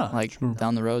sometime. Yeah. Like Sure.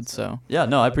 down the road. So Yeah,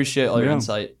 no, I appreciate all your Yeah.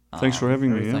 insight. Thanks for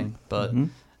having me, yeah. everything. But Mhm.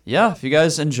 yeah, if you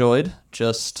guys enjoyed,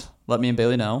 just let me and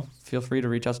Bailey know. Feel free to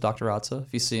reach out to Dr. Ratza.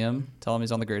 If you see him, tell him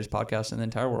he's on the greatest podcast in the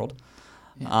entire world.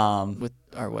 with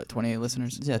our 28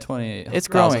 listeners. Yeah, 28. It's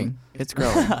growing. It's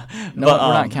growing. No, But,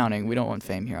 we're not counting. We don't want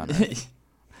fame here on Earth.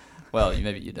 Well,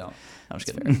 maybe you don't. I'm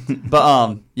just kidding.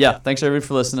 But yeah, thanks everybody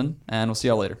for listening, and we'll see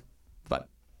y'all later. Bye.